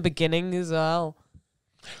dye in the beginning as well.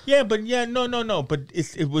 Yeah, but no. But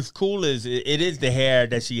it was cool as it is the hair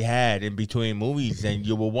that she had in between movies, and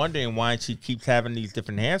you were wondering why she keeps having these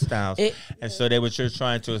different hairstyles, and so they were just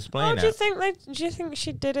trying to explain Do you that. think do you think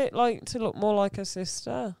she did it like to look more like her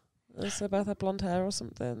sister? So both had blonde hair or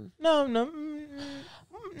something. No.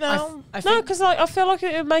 I No, think because like I feel like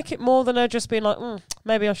it would make it more than her just being like,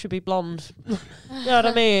 maybe I should be blonde. You know what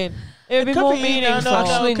I mean? It would be could more be, meaningful. no,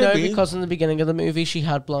 actually it could no, be. because in the beginning of the movie she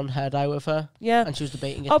had blonde hair dye with her, Yeah. and she was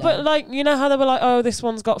debating it. Oh, but down. like, you know how they were like, oh, this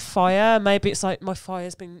one's got fire. Maybe it's like my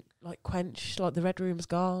fire's been like quenched, like the red room's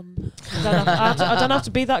gone. I don't have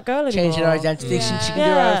to be that girl anymore. changing her identity, she can do her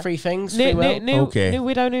Yeah. own free things. Free will. Okay. New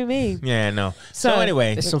widow, new me. Yeah, no. So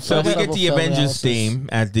anyway, There's some so we first get level the film Avengers analysis. theme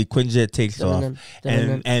as the Quinjet takes off,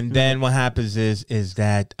 and then what happens is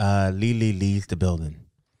that Lily leaves the building,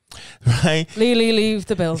 right? Lily, leave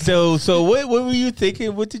the building. So what were you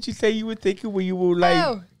thinking? What did you say you were thinking when you were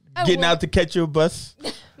like getting out to catch your bus?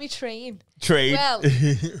 Me train. Trade. Well,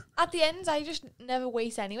 at the end, I just never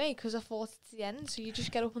wait anyway because I thought it's the end. So you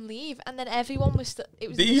just get up and leave, and then everyone was still. It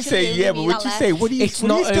was. Did you literally say only yeah? me But what that you left. say? What are you? It's what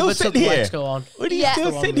are not you still over till sitting the here? lights go on. What are you Yeah.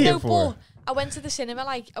 still No, sitting here No, for? but I went to the cinema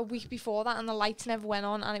like a week before that, and the lights never went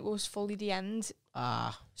on, and it was fully the end.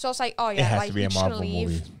 Ah, So I was like, oh It yeah, has like to be we're a just gonna Marvel leave.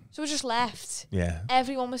 movie. So we just left. Yeah.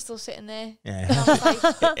 Everyone was still sitting there. Yeah. And I was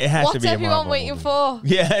like, It has to what's be a everyone Marvel waiting movie. for?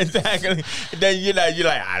 Yeah, exactly. Then you're like,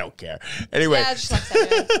 I don't care. Anyway, Yeah, I just left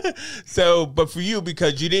anyway. so, but for you,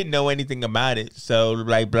 because you didn't know anything about it, so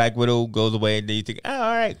like Black Widow goes away, and then you think, oh,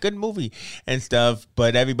 all right, good movie and stuff.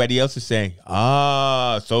 But everybody else is saying,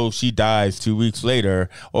 so she dies 2 weeks later,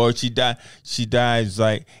 or she dies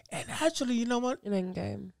like. And actually, you know what? In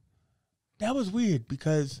Endgame. That was weird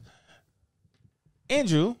because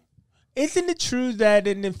Andrew, isn't it true that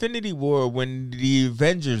in Infinity War, when the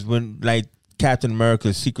Avengers, when like Captain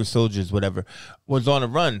America, Secret Soldiers, whatever, was on a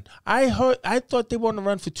run, I thought they were on a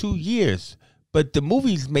run for 2 years, but the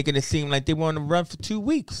movie's making it seem like they were on a run for 2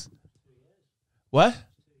 weeks. What?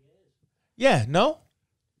 Yeah, no,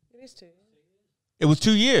 It is 2 years. it was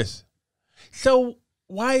 2 years. So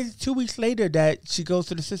why is it 2 weeks later that she goes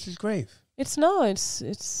to the sister's grave? It's not.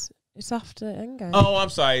 It's after Endgame. Oh, I'm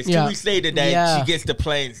sorry. It's 2 Yeah. weeks later that Yeah. she gets the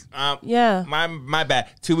planes. Yeah. My bad.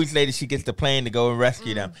 2 weeks later, she gets the plane to go and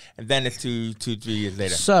rescue them, and then it's 3 years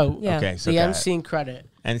later. so Yeah. Okay, so the go end ahead. scene credit.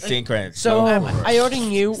 And scene credits. So Oh. I already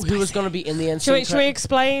knew who was going to be in the end Should scene we, should we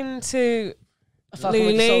explain to Falcon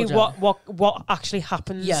Winter Lily Soldier. what actually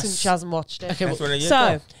happened Yes. since she hasn't watched it? Okay, That's well, what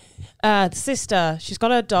So, the sister, she's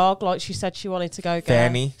got her dog, like she said she wanted to go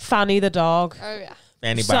get. Fanny the dog. Oh yeah.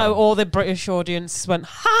 So all the British audience went,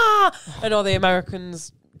 ha! And all the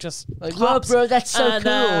Americans just like, whoa, clapped. bro, that's so And,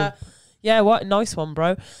 cool. yeah, what nice one,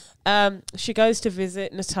 bro. She goes to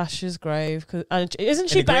visit Natasha's grave, and isn't And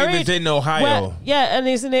she the grave buried is in Ohio. and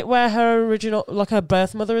isn't it where her original, like her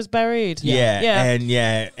birth mother, is buried? Yeah,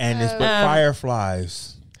 and it's with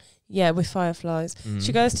fireflies. Yeah, with fireflies.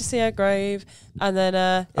 She goes to see her grave, and then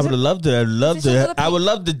I would have loved to. I would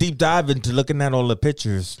love to deep dive into looking at all the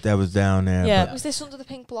pictures that was down there. Yeah. but- Was this under the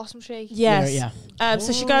pink blossom tree? Yes. Yeah.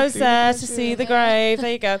 So she goes there to see the grave.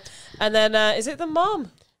 There you go. And then is it the mom?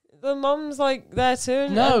 The mom's like there too.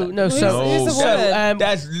 No. Who's So, the woman?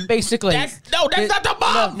 that's basically, that's not the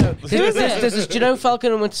mom. No. Who is it? Do you know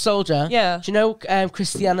Falcon and Winter Soldier? Yeah. Do you know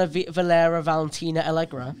Christiana Valera Valentina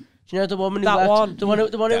Allegra? Do you know the woman who That works, one. the one who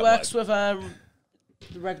That works with the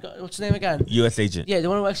red guy? What's her name again? U.S. agent. Yeah, the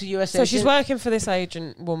one who works with US. So she's working for this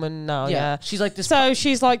agent woman now. Yeah. She's like this. So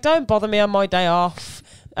she's like, don't bother me on my day off.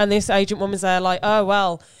 And this agent woman's there like, oh,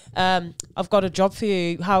 well, I've got a job for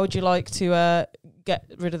you. How would you like to get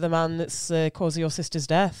rid of the man that's causing your sister's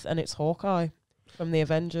death? And it's Hawkeye from the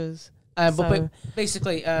Avengers. But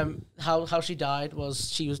basically, how she died was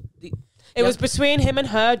she was. It was between him and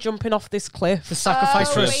her jumping off this cliff. The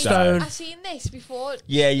sacrifice for a wait, stone. I've seen this before.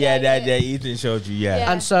 Yeah, that Ethan showed you. Yeah.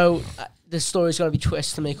 Yeah. And so the story's got to be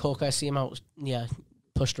twisted to make Hawkeye see him out. Yeah,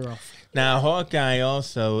 pushed her off. Now, Hawkeye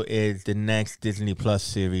also is the next Disney Plus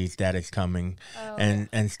series that is coming,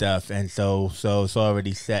 and stuff, and so it's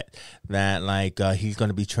already set that like he's going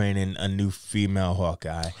to be training a new female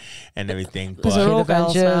Hawkeye and everything. Because they're all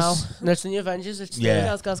girls now. No, it's the new Avengers. It's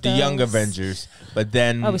Yeah, Girls. the young Avengers. But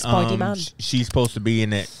then Oh, it's Spidey-Man. she's supposed to be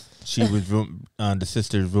in it. She was the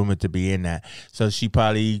sister's rumored to be in that, so she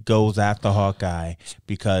probably goes after Hawkeye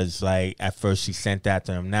because, like, at first she sent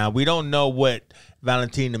after him. Now we don't know what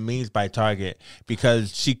Valentina means by target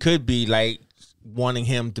because she could be like wanting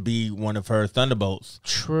him to be one of her Thunderbolts,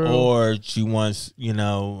 True. or she wants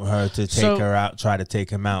her to take her out, try to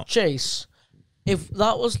take him out. Chase. If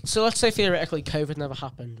that was so, let's say theoretically COVID never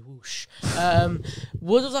happened. Whoosh.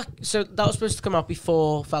 Would have that was supposed to come out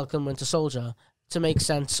before Falcon Winter Soldier to make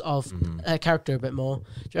sense of her character a bit more. Do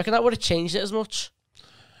you reckon that would have changed it as much?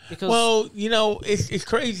 Because Well, it's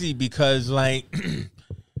crazy because like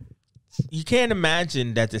you can't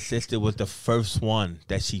imagine that the sister was the first one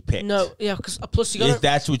that she picked. no, yeah, because plus you got If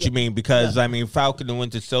that's what you mean, because I mean, Falcon and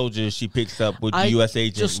Winter Soldier, she picks up with I U.S.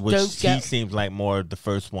 Agent, just which don't she get- seems like more the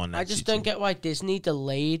first one. That I just she don't took. get why Disney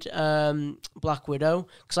delayed Black Widow,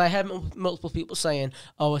 because I had multiple people saying,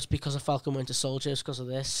 "Oh, it's because of Falcon Winter Soldier, it's because of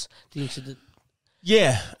this." Due to the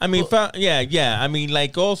Yeah, I mean, I mean,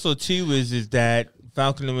 like also too is that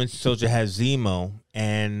Falcon and Winter Soldier has Zemo,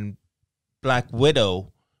 and Black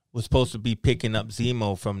Widow was supposed to be picking up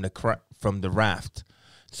Zemo from the raft.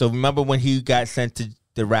 So remember when he got sent to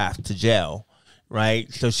the raft to jail,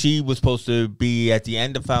 right? So she was supposed to be at the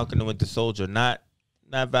end of Falcon and Winter Soldier, not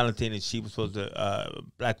Valentina. She was supposed to.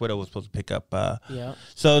 Black Widow was supposed to pick up. yeah.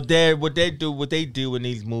 So what they do in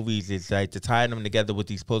these movies is like to tie them together with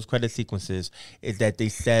these post-credit sequences is that they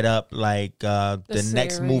set up like the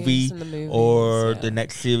next series movie and the movies, or yeah. the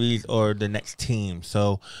next series or the next team.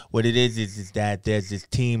 So what it is that there's this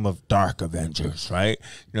team of Dark Avengers, right?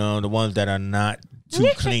 The ones that are not too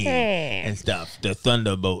clean and stuff, the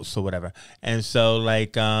Thunderbolts or whatever. And so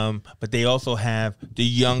like but they also have the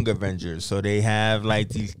Young Avengers, so they have like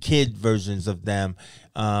these kid versions of them,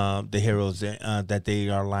 the heroes that they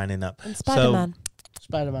are lining up. And Spider-Man.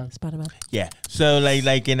 Spider-Man. Yeah, so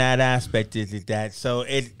like in that aspect is that so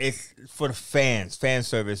it's for the fan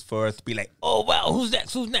service for us to be like, oh wow, who's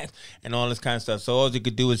next and all this kind of stuff. So all you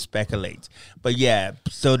could do is speculate. But yeah,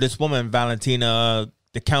 so this woman Valentina,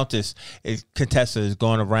 the Countess Contessa is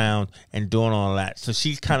going around and doing all that. So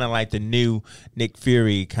she's kind of like the new Nick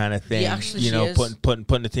Fury kind of thing, Yeah, actually she is. putting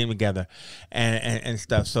the team together and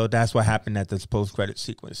stuff. So that's what happened at this post-credit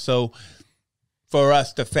sequence. So for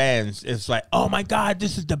us, the fans, it's like, oh my God,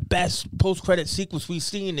 this is the best post-credit sequence we've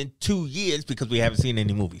seen in 2 years because we haven't seen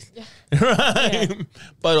any movies. Yeah. Right? Yeah.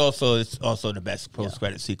 But also, it's also the best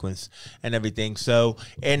post-credit sequence and everything. So,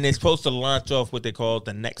 and it's supposed to launch off what they call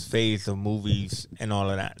the next phase of movies and all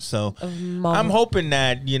of that. So, I'm hoping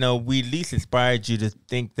that, we at least inspired you to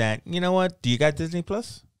think that, you know what, do you got Disney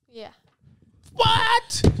Plus? Yeah.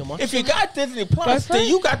 What? If you got Disney Plus, then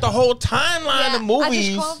you got the whole timeline of I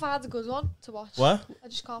movies. just can't find a good one to watch. What? I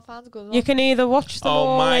just can't find a good one. You can either watch them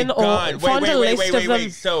all in or find a list of them.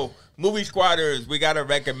 Wait. So, movie squatters, we gotta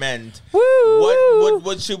recommend. Woo!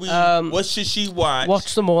 What should we? What should she watch?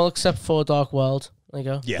 Watch them all except for Dark World. There you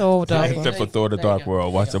go. Yeah, Thor, Dark except World. for Thor: The Dark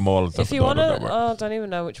World. Watch them all except If for you Thor: want The to, Dark World. I don't even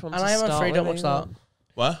know which one And to Iron Man start 3, don't with watch that.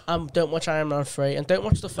 What? Don't watch Iron Man 3 and don't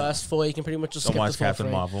watch the first 4. You can pretty much just Don't skip watch the full Captain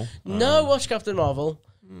 3. Marvel. No, watch Captain Marvel.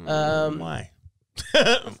 Why?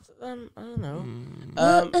 I don't know.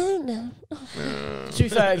 To be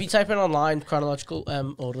fair, if you type in online chronological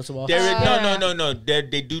order to watch, There is, no.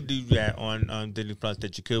 They do that on Disney Plus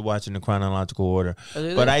that you could watch in the chronological order.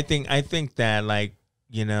 But I think that like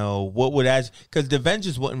what would because the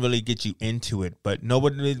Avengers wouldn't really get you into it. But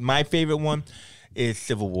nobody. My favorite one is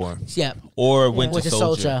Civil War. Yeah. Or Winter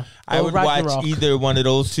Soldier. I would watch either one of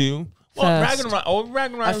those two. Well,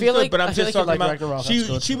 Ragnarok. I feel like, but I'm just talking about Ragnarok,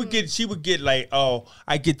 she would get like, oh,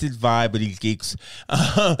 I get this vibe of these geeks,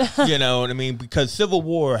 you know what I mean? Because Civil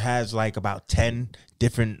War has like about 10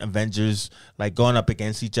 different Avengers like going up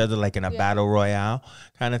against each other like in a battle royale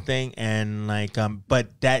kind of thing, and like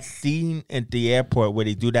but that scene at the airport where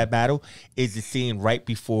they do that battle is the scene right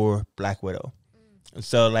before Black Widow.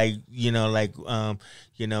 So like when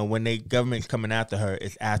the government's coming after her,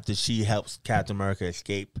 it's after she helps Captain America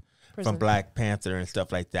escape from Black Panther and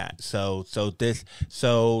stuff like that. So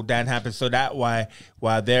that happens. So that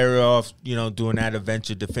while they're off, doing that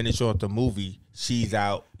adventure to finish off the movie, she's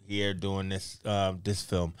out here doing this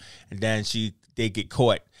film, and then they get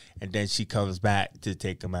caught, and then she comes back to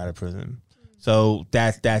take them out of prison. So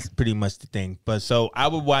that's pretty much the thing. But so I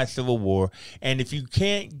would watch Civil War, and if you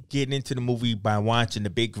can't get into the movie by watching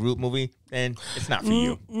the big group movie, then it's not for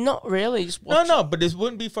you. Not really. Just watch but this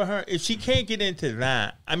wouldn't be for her if she can't get into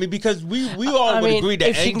that. I mean, because we all would agree that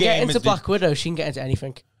if she can get into Black Widow, she can get into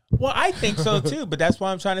anything. Well, I think so too, but that's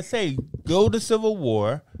why I'm trying to say go to Civil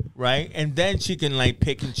War, right? And then she can like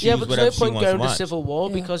pick and choose whatever she wants to watch. Yeah, but there's no point going to Civil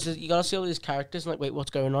War because you gotta see all these characters and like, wait,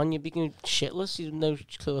 what's going on? You're being shitless. You have no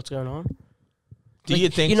clue what's going on. Do you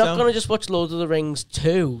think you're not going to just watch Lord of the Rings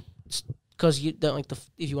 2 because you don't like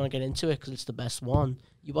if you want to get into it because it's the best one.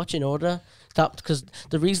 You watch in order because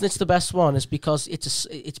the reason it's the best one is because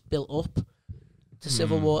it's built up to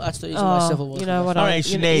Civil War. That's the reason why Civil War. You know what? All right,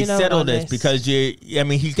 Sinead, settle this because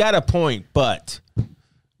he's got a point, but.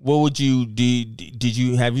 What would you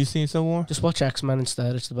do? Have you seen Civil War? Just watch X-Men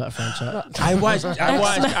instead. It's the better franchise. I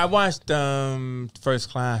watched First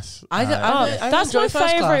Class. That's my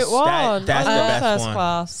favorite one. That's the best First one.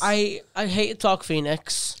 Class. I hated Dark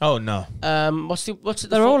Phoenix. Oh no.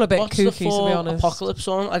 They're all a bit kooky, to be honest. Apocalypse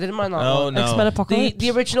one. I didn't mind that one. No. X-Men Apocalypse. The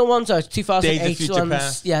original ones are 2008 Days of Future ones.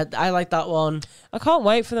 Past. Yeah, I like that one. I can't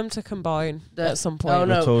wait for them to combine at some point. Oh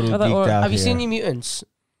no. Have you seen New Mutants?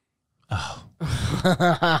 Oh.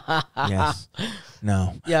 Yes.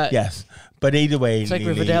 No. Yeah. Yes. But either way, it's like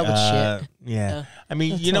Riverdale with shit. Yeah. I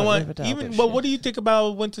mean, you know what? What do you think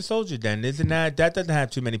about Winter Soldier then? Isn't that doesn't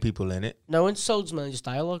have too many people in it? No, Winter Soldier's mainly just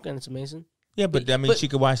dialogue and it's amazing. Yeah, but she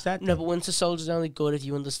could watch that. No, but Winter Soldier's only good if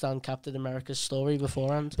you understand Captain America's story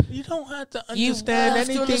beforehand. You don't have to understand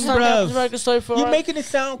anything, bro. Captain America's story beforehand. You're making it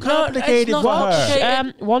sound complicated for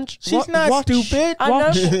her. She's not stupid.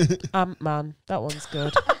 Ant-Man. That one's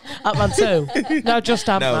good. Ant-Man 2? No, just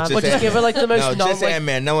Ant-Man. But just give her like the most just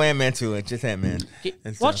Ant-Man. No Ant-Man 2. Just Ant-Man.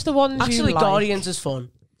 Watch the ones actually, you like. Guardians is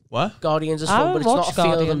fun. What? Guardians is fun, but it's not a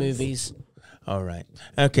feel of the movies. All right.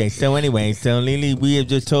 Okay. So anyway, Lily, we have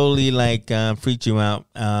just totally freaked you out.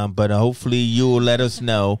 But hopefully you will let us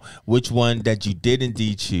know which one that you did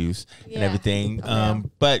indeed choose and everything.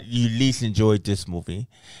 But you at least enjoyed this movie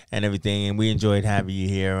and everything, and we enjoyed having you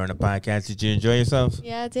here on the podcast. Did you enjoy yourself?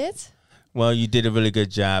 Yeah, I did. Well, you did a really good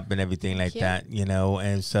job and everything like that,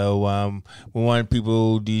 and so we want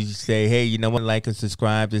people to say, hey, you know what, like and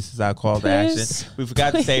subscribe. This is our call to action. We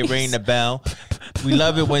forgot to say ring the bell. We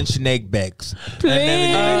love it when Sinead begs.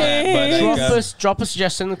 Please. Drop a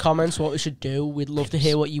suggestion in the comments what we should do. We'd love to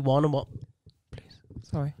hear what you want and what.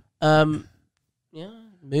 Sorry. Yeah,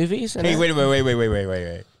 movies. Hey,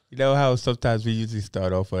 wait. You know how sometimes we usually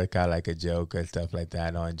start off with kind of like a joke and stuff like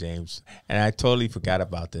that on James, and I totally forgot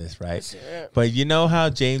about this, right? But you know how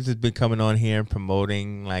James has been coming on here and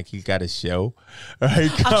promoting like he's got a show,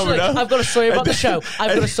 right? Actually, I've got a story about the show.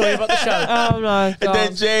 Oh my God! And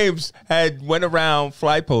then James had went around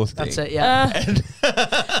fly posting. That's it, yeah.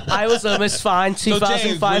 I was almost fined $2,500.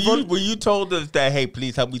 So James, were you told us that, hey,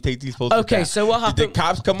 please help me take these posts? Okay, so what happened? Did the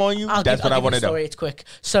cops come on you? That's what I want to know. It's quick.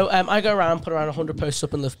 So I go around, put around 100 posts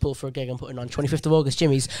up in Liverpool for a gig I'm putting on 25th of August,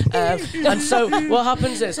 Jimmy's. And so what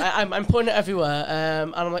happens is I'm putting it everywhere,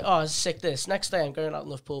 and I'm like, oh, it's sick this. Next day I'm going out in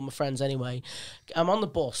Liverpool with my friends anyway. I'm on the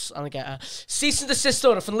bus and I get a cease and desist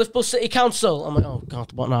order from the Liverpool City Council. I'm like, oh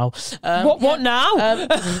God, what now? What now?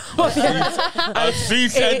 A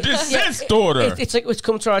cease and desist order. It's like it's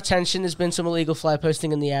come to our attention. There's been some illegal fly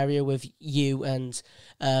posting in the area with you and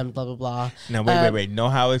blah blah blah. Now wait. Know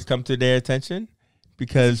how it's come to their attention?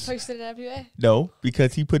 Because Posted it everywhere. no,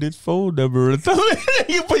 because he put his phone number or something.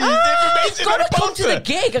 You put his information on Gotta the come to the poster.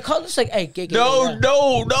 gig. I can't just like, hey, gig. No,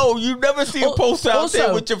 no. You never see a poster out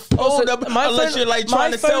there with your phone number unless you're like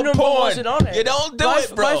trying to sell porn. You don't do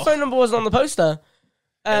it, bro. My phone number wasn't on the poster.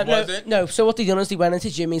 It wasn't? No. So what they done is they went into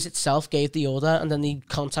Jimmy's itself, gave the order, and then they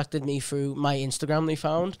contacted me through my Instagram. They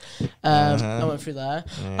found, I went through there,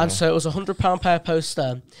 and so it was £100 per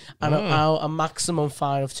poster, and a maximum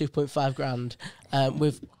fine of 2.5 grand.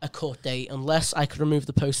 With a court date, unless I could remove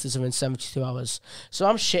the posters within 72 hours. So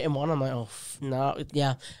I'm shitting one. I'm like, oh, no,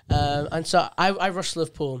 yeah. And so I rushed to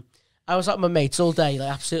Liverpool. I was at my mates all day, like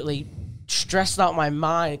absolutely stressed out my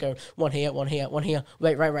mind. Going, one here.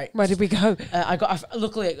 Wait, right. Where did we go?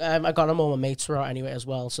 Luckily, I got them all. My mates were out anyway as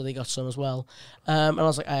well, so they got some as well. And I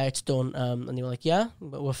was like, it's done. And they were like, yeah,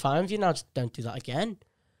 but we're fine with you now. Just don't do that again.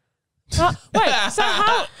 Wait, so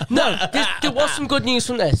how? No, there was some good news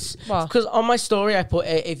from this. What? Because on my story, I put,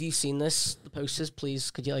 if you've seen this, the posters,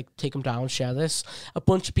 please, could you like take them down, share this? A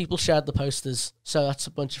bunch of people shared the posters, so that's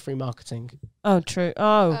a bunch of free marketing. Oh, true.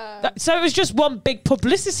 Oh, so it was just one big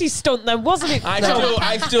publicity stunt, then, wasn't it?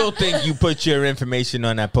 I still think you put your information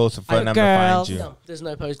on that poster for them to girl. find you. No, there's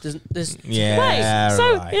no posters. There's Yeah, Wait,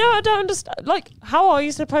 so right. you know, I don't understand. Like, how are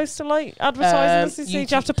you supposed to like advertise this? Do you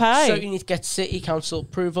have to pay? So you need to get city council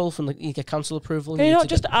approval from you get council approval. Can you need not to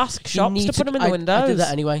just get- ask you shops need to put them in the windows? I did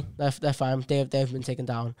that anyway. They're fine. They've been taken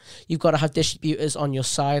down. You've got to have distributors on your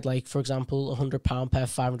side, like for example, £100 per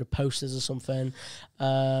 500 posters or something.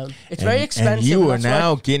 It's very expensive. And you are that's why-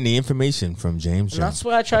 now getting the information from James. And that's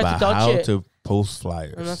why I tried to about dodge how it. to post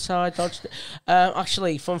flyers. And that's how I dodged it.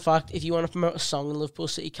 Actually, fun fact, if you want to promote a song in Liverpool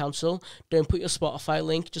City Council, don't put your Spotify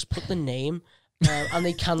link, just put the name. And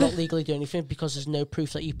they cannot legally do anything because there's no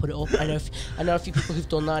proof that you put it up. I know a few people who've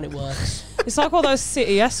done that and it works. It's like all those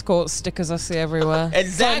city escort stickers I see everywhere.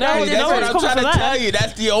 Exactly. No, That's no what one's I'm coming trying for to that. tell you.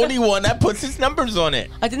 That's the only one that puts his numbers on it.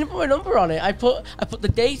 I didn't put my number on it. I put the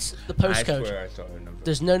date, the postcode. I swear I saw her number.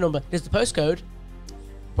 There's no number. There's the postcode.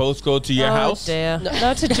 Postcode to your Oh house. dear.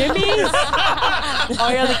 No, to Jimmy's. Oh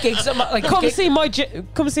yeah, the gigs at my, like Come gig- see my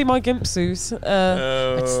gimp suits.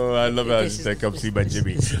 Oh, I love how you this is- said, "Come see my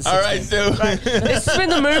Jimmy." this is- All right, so This has been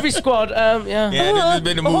the movie squad. Yeah. yeah, this has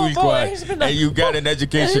been the movie boy, squad, it's been the- and you got an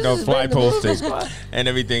education on This has fly been the movie posting squad. and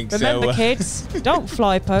everything. Remember, So kids, don't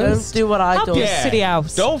fly Don't post. do what I Help done. your city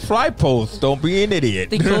house. don't fly post. Don't be an idiot.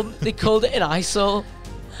 They called it an ISIL.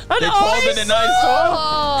 They called it a nice song.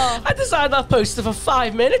 Oh, I designed that poster for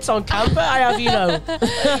 5 minutes on Canva. I have you know.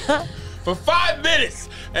 For 5 minutes.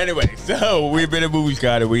 Anyway, so we've been a movie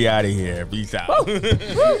squad and we out of here. Peace out.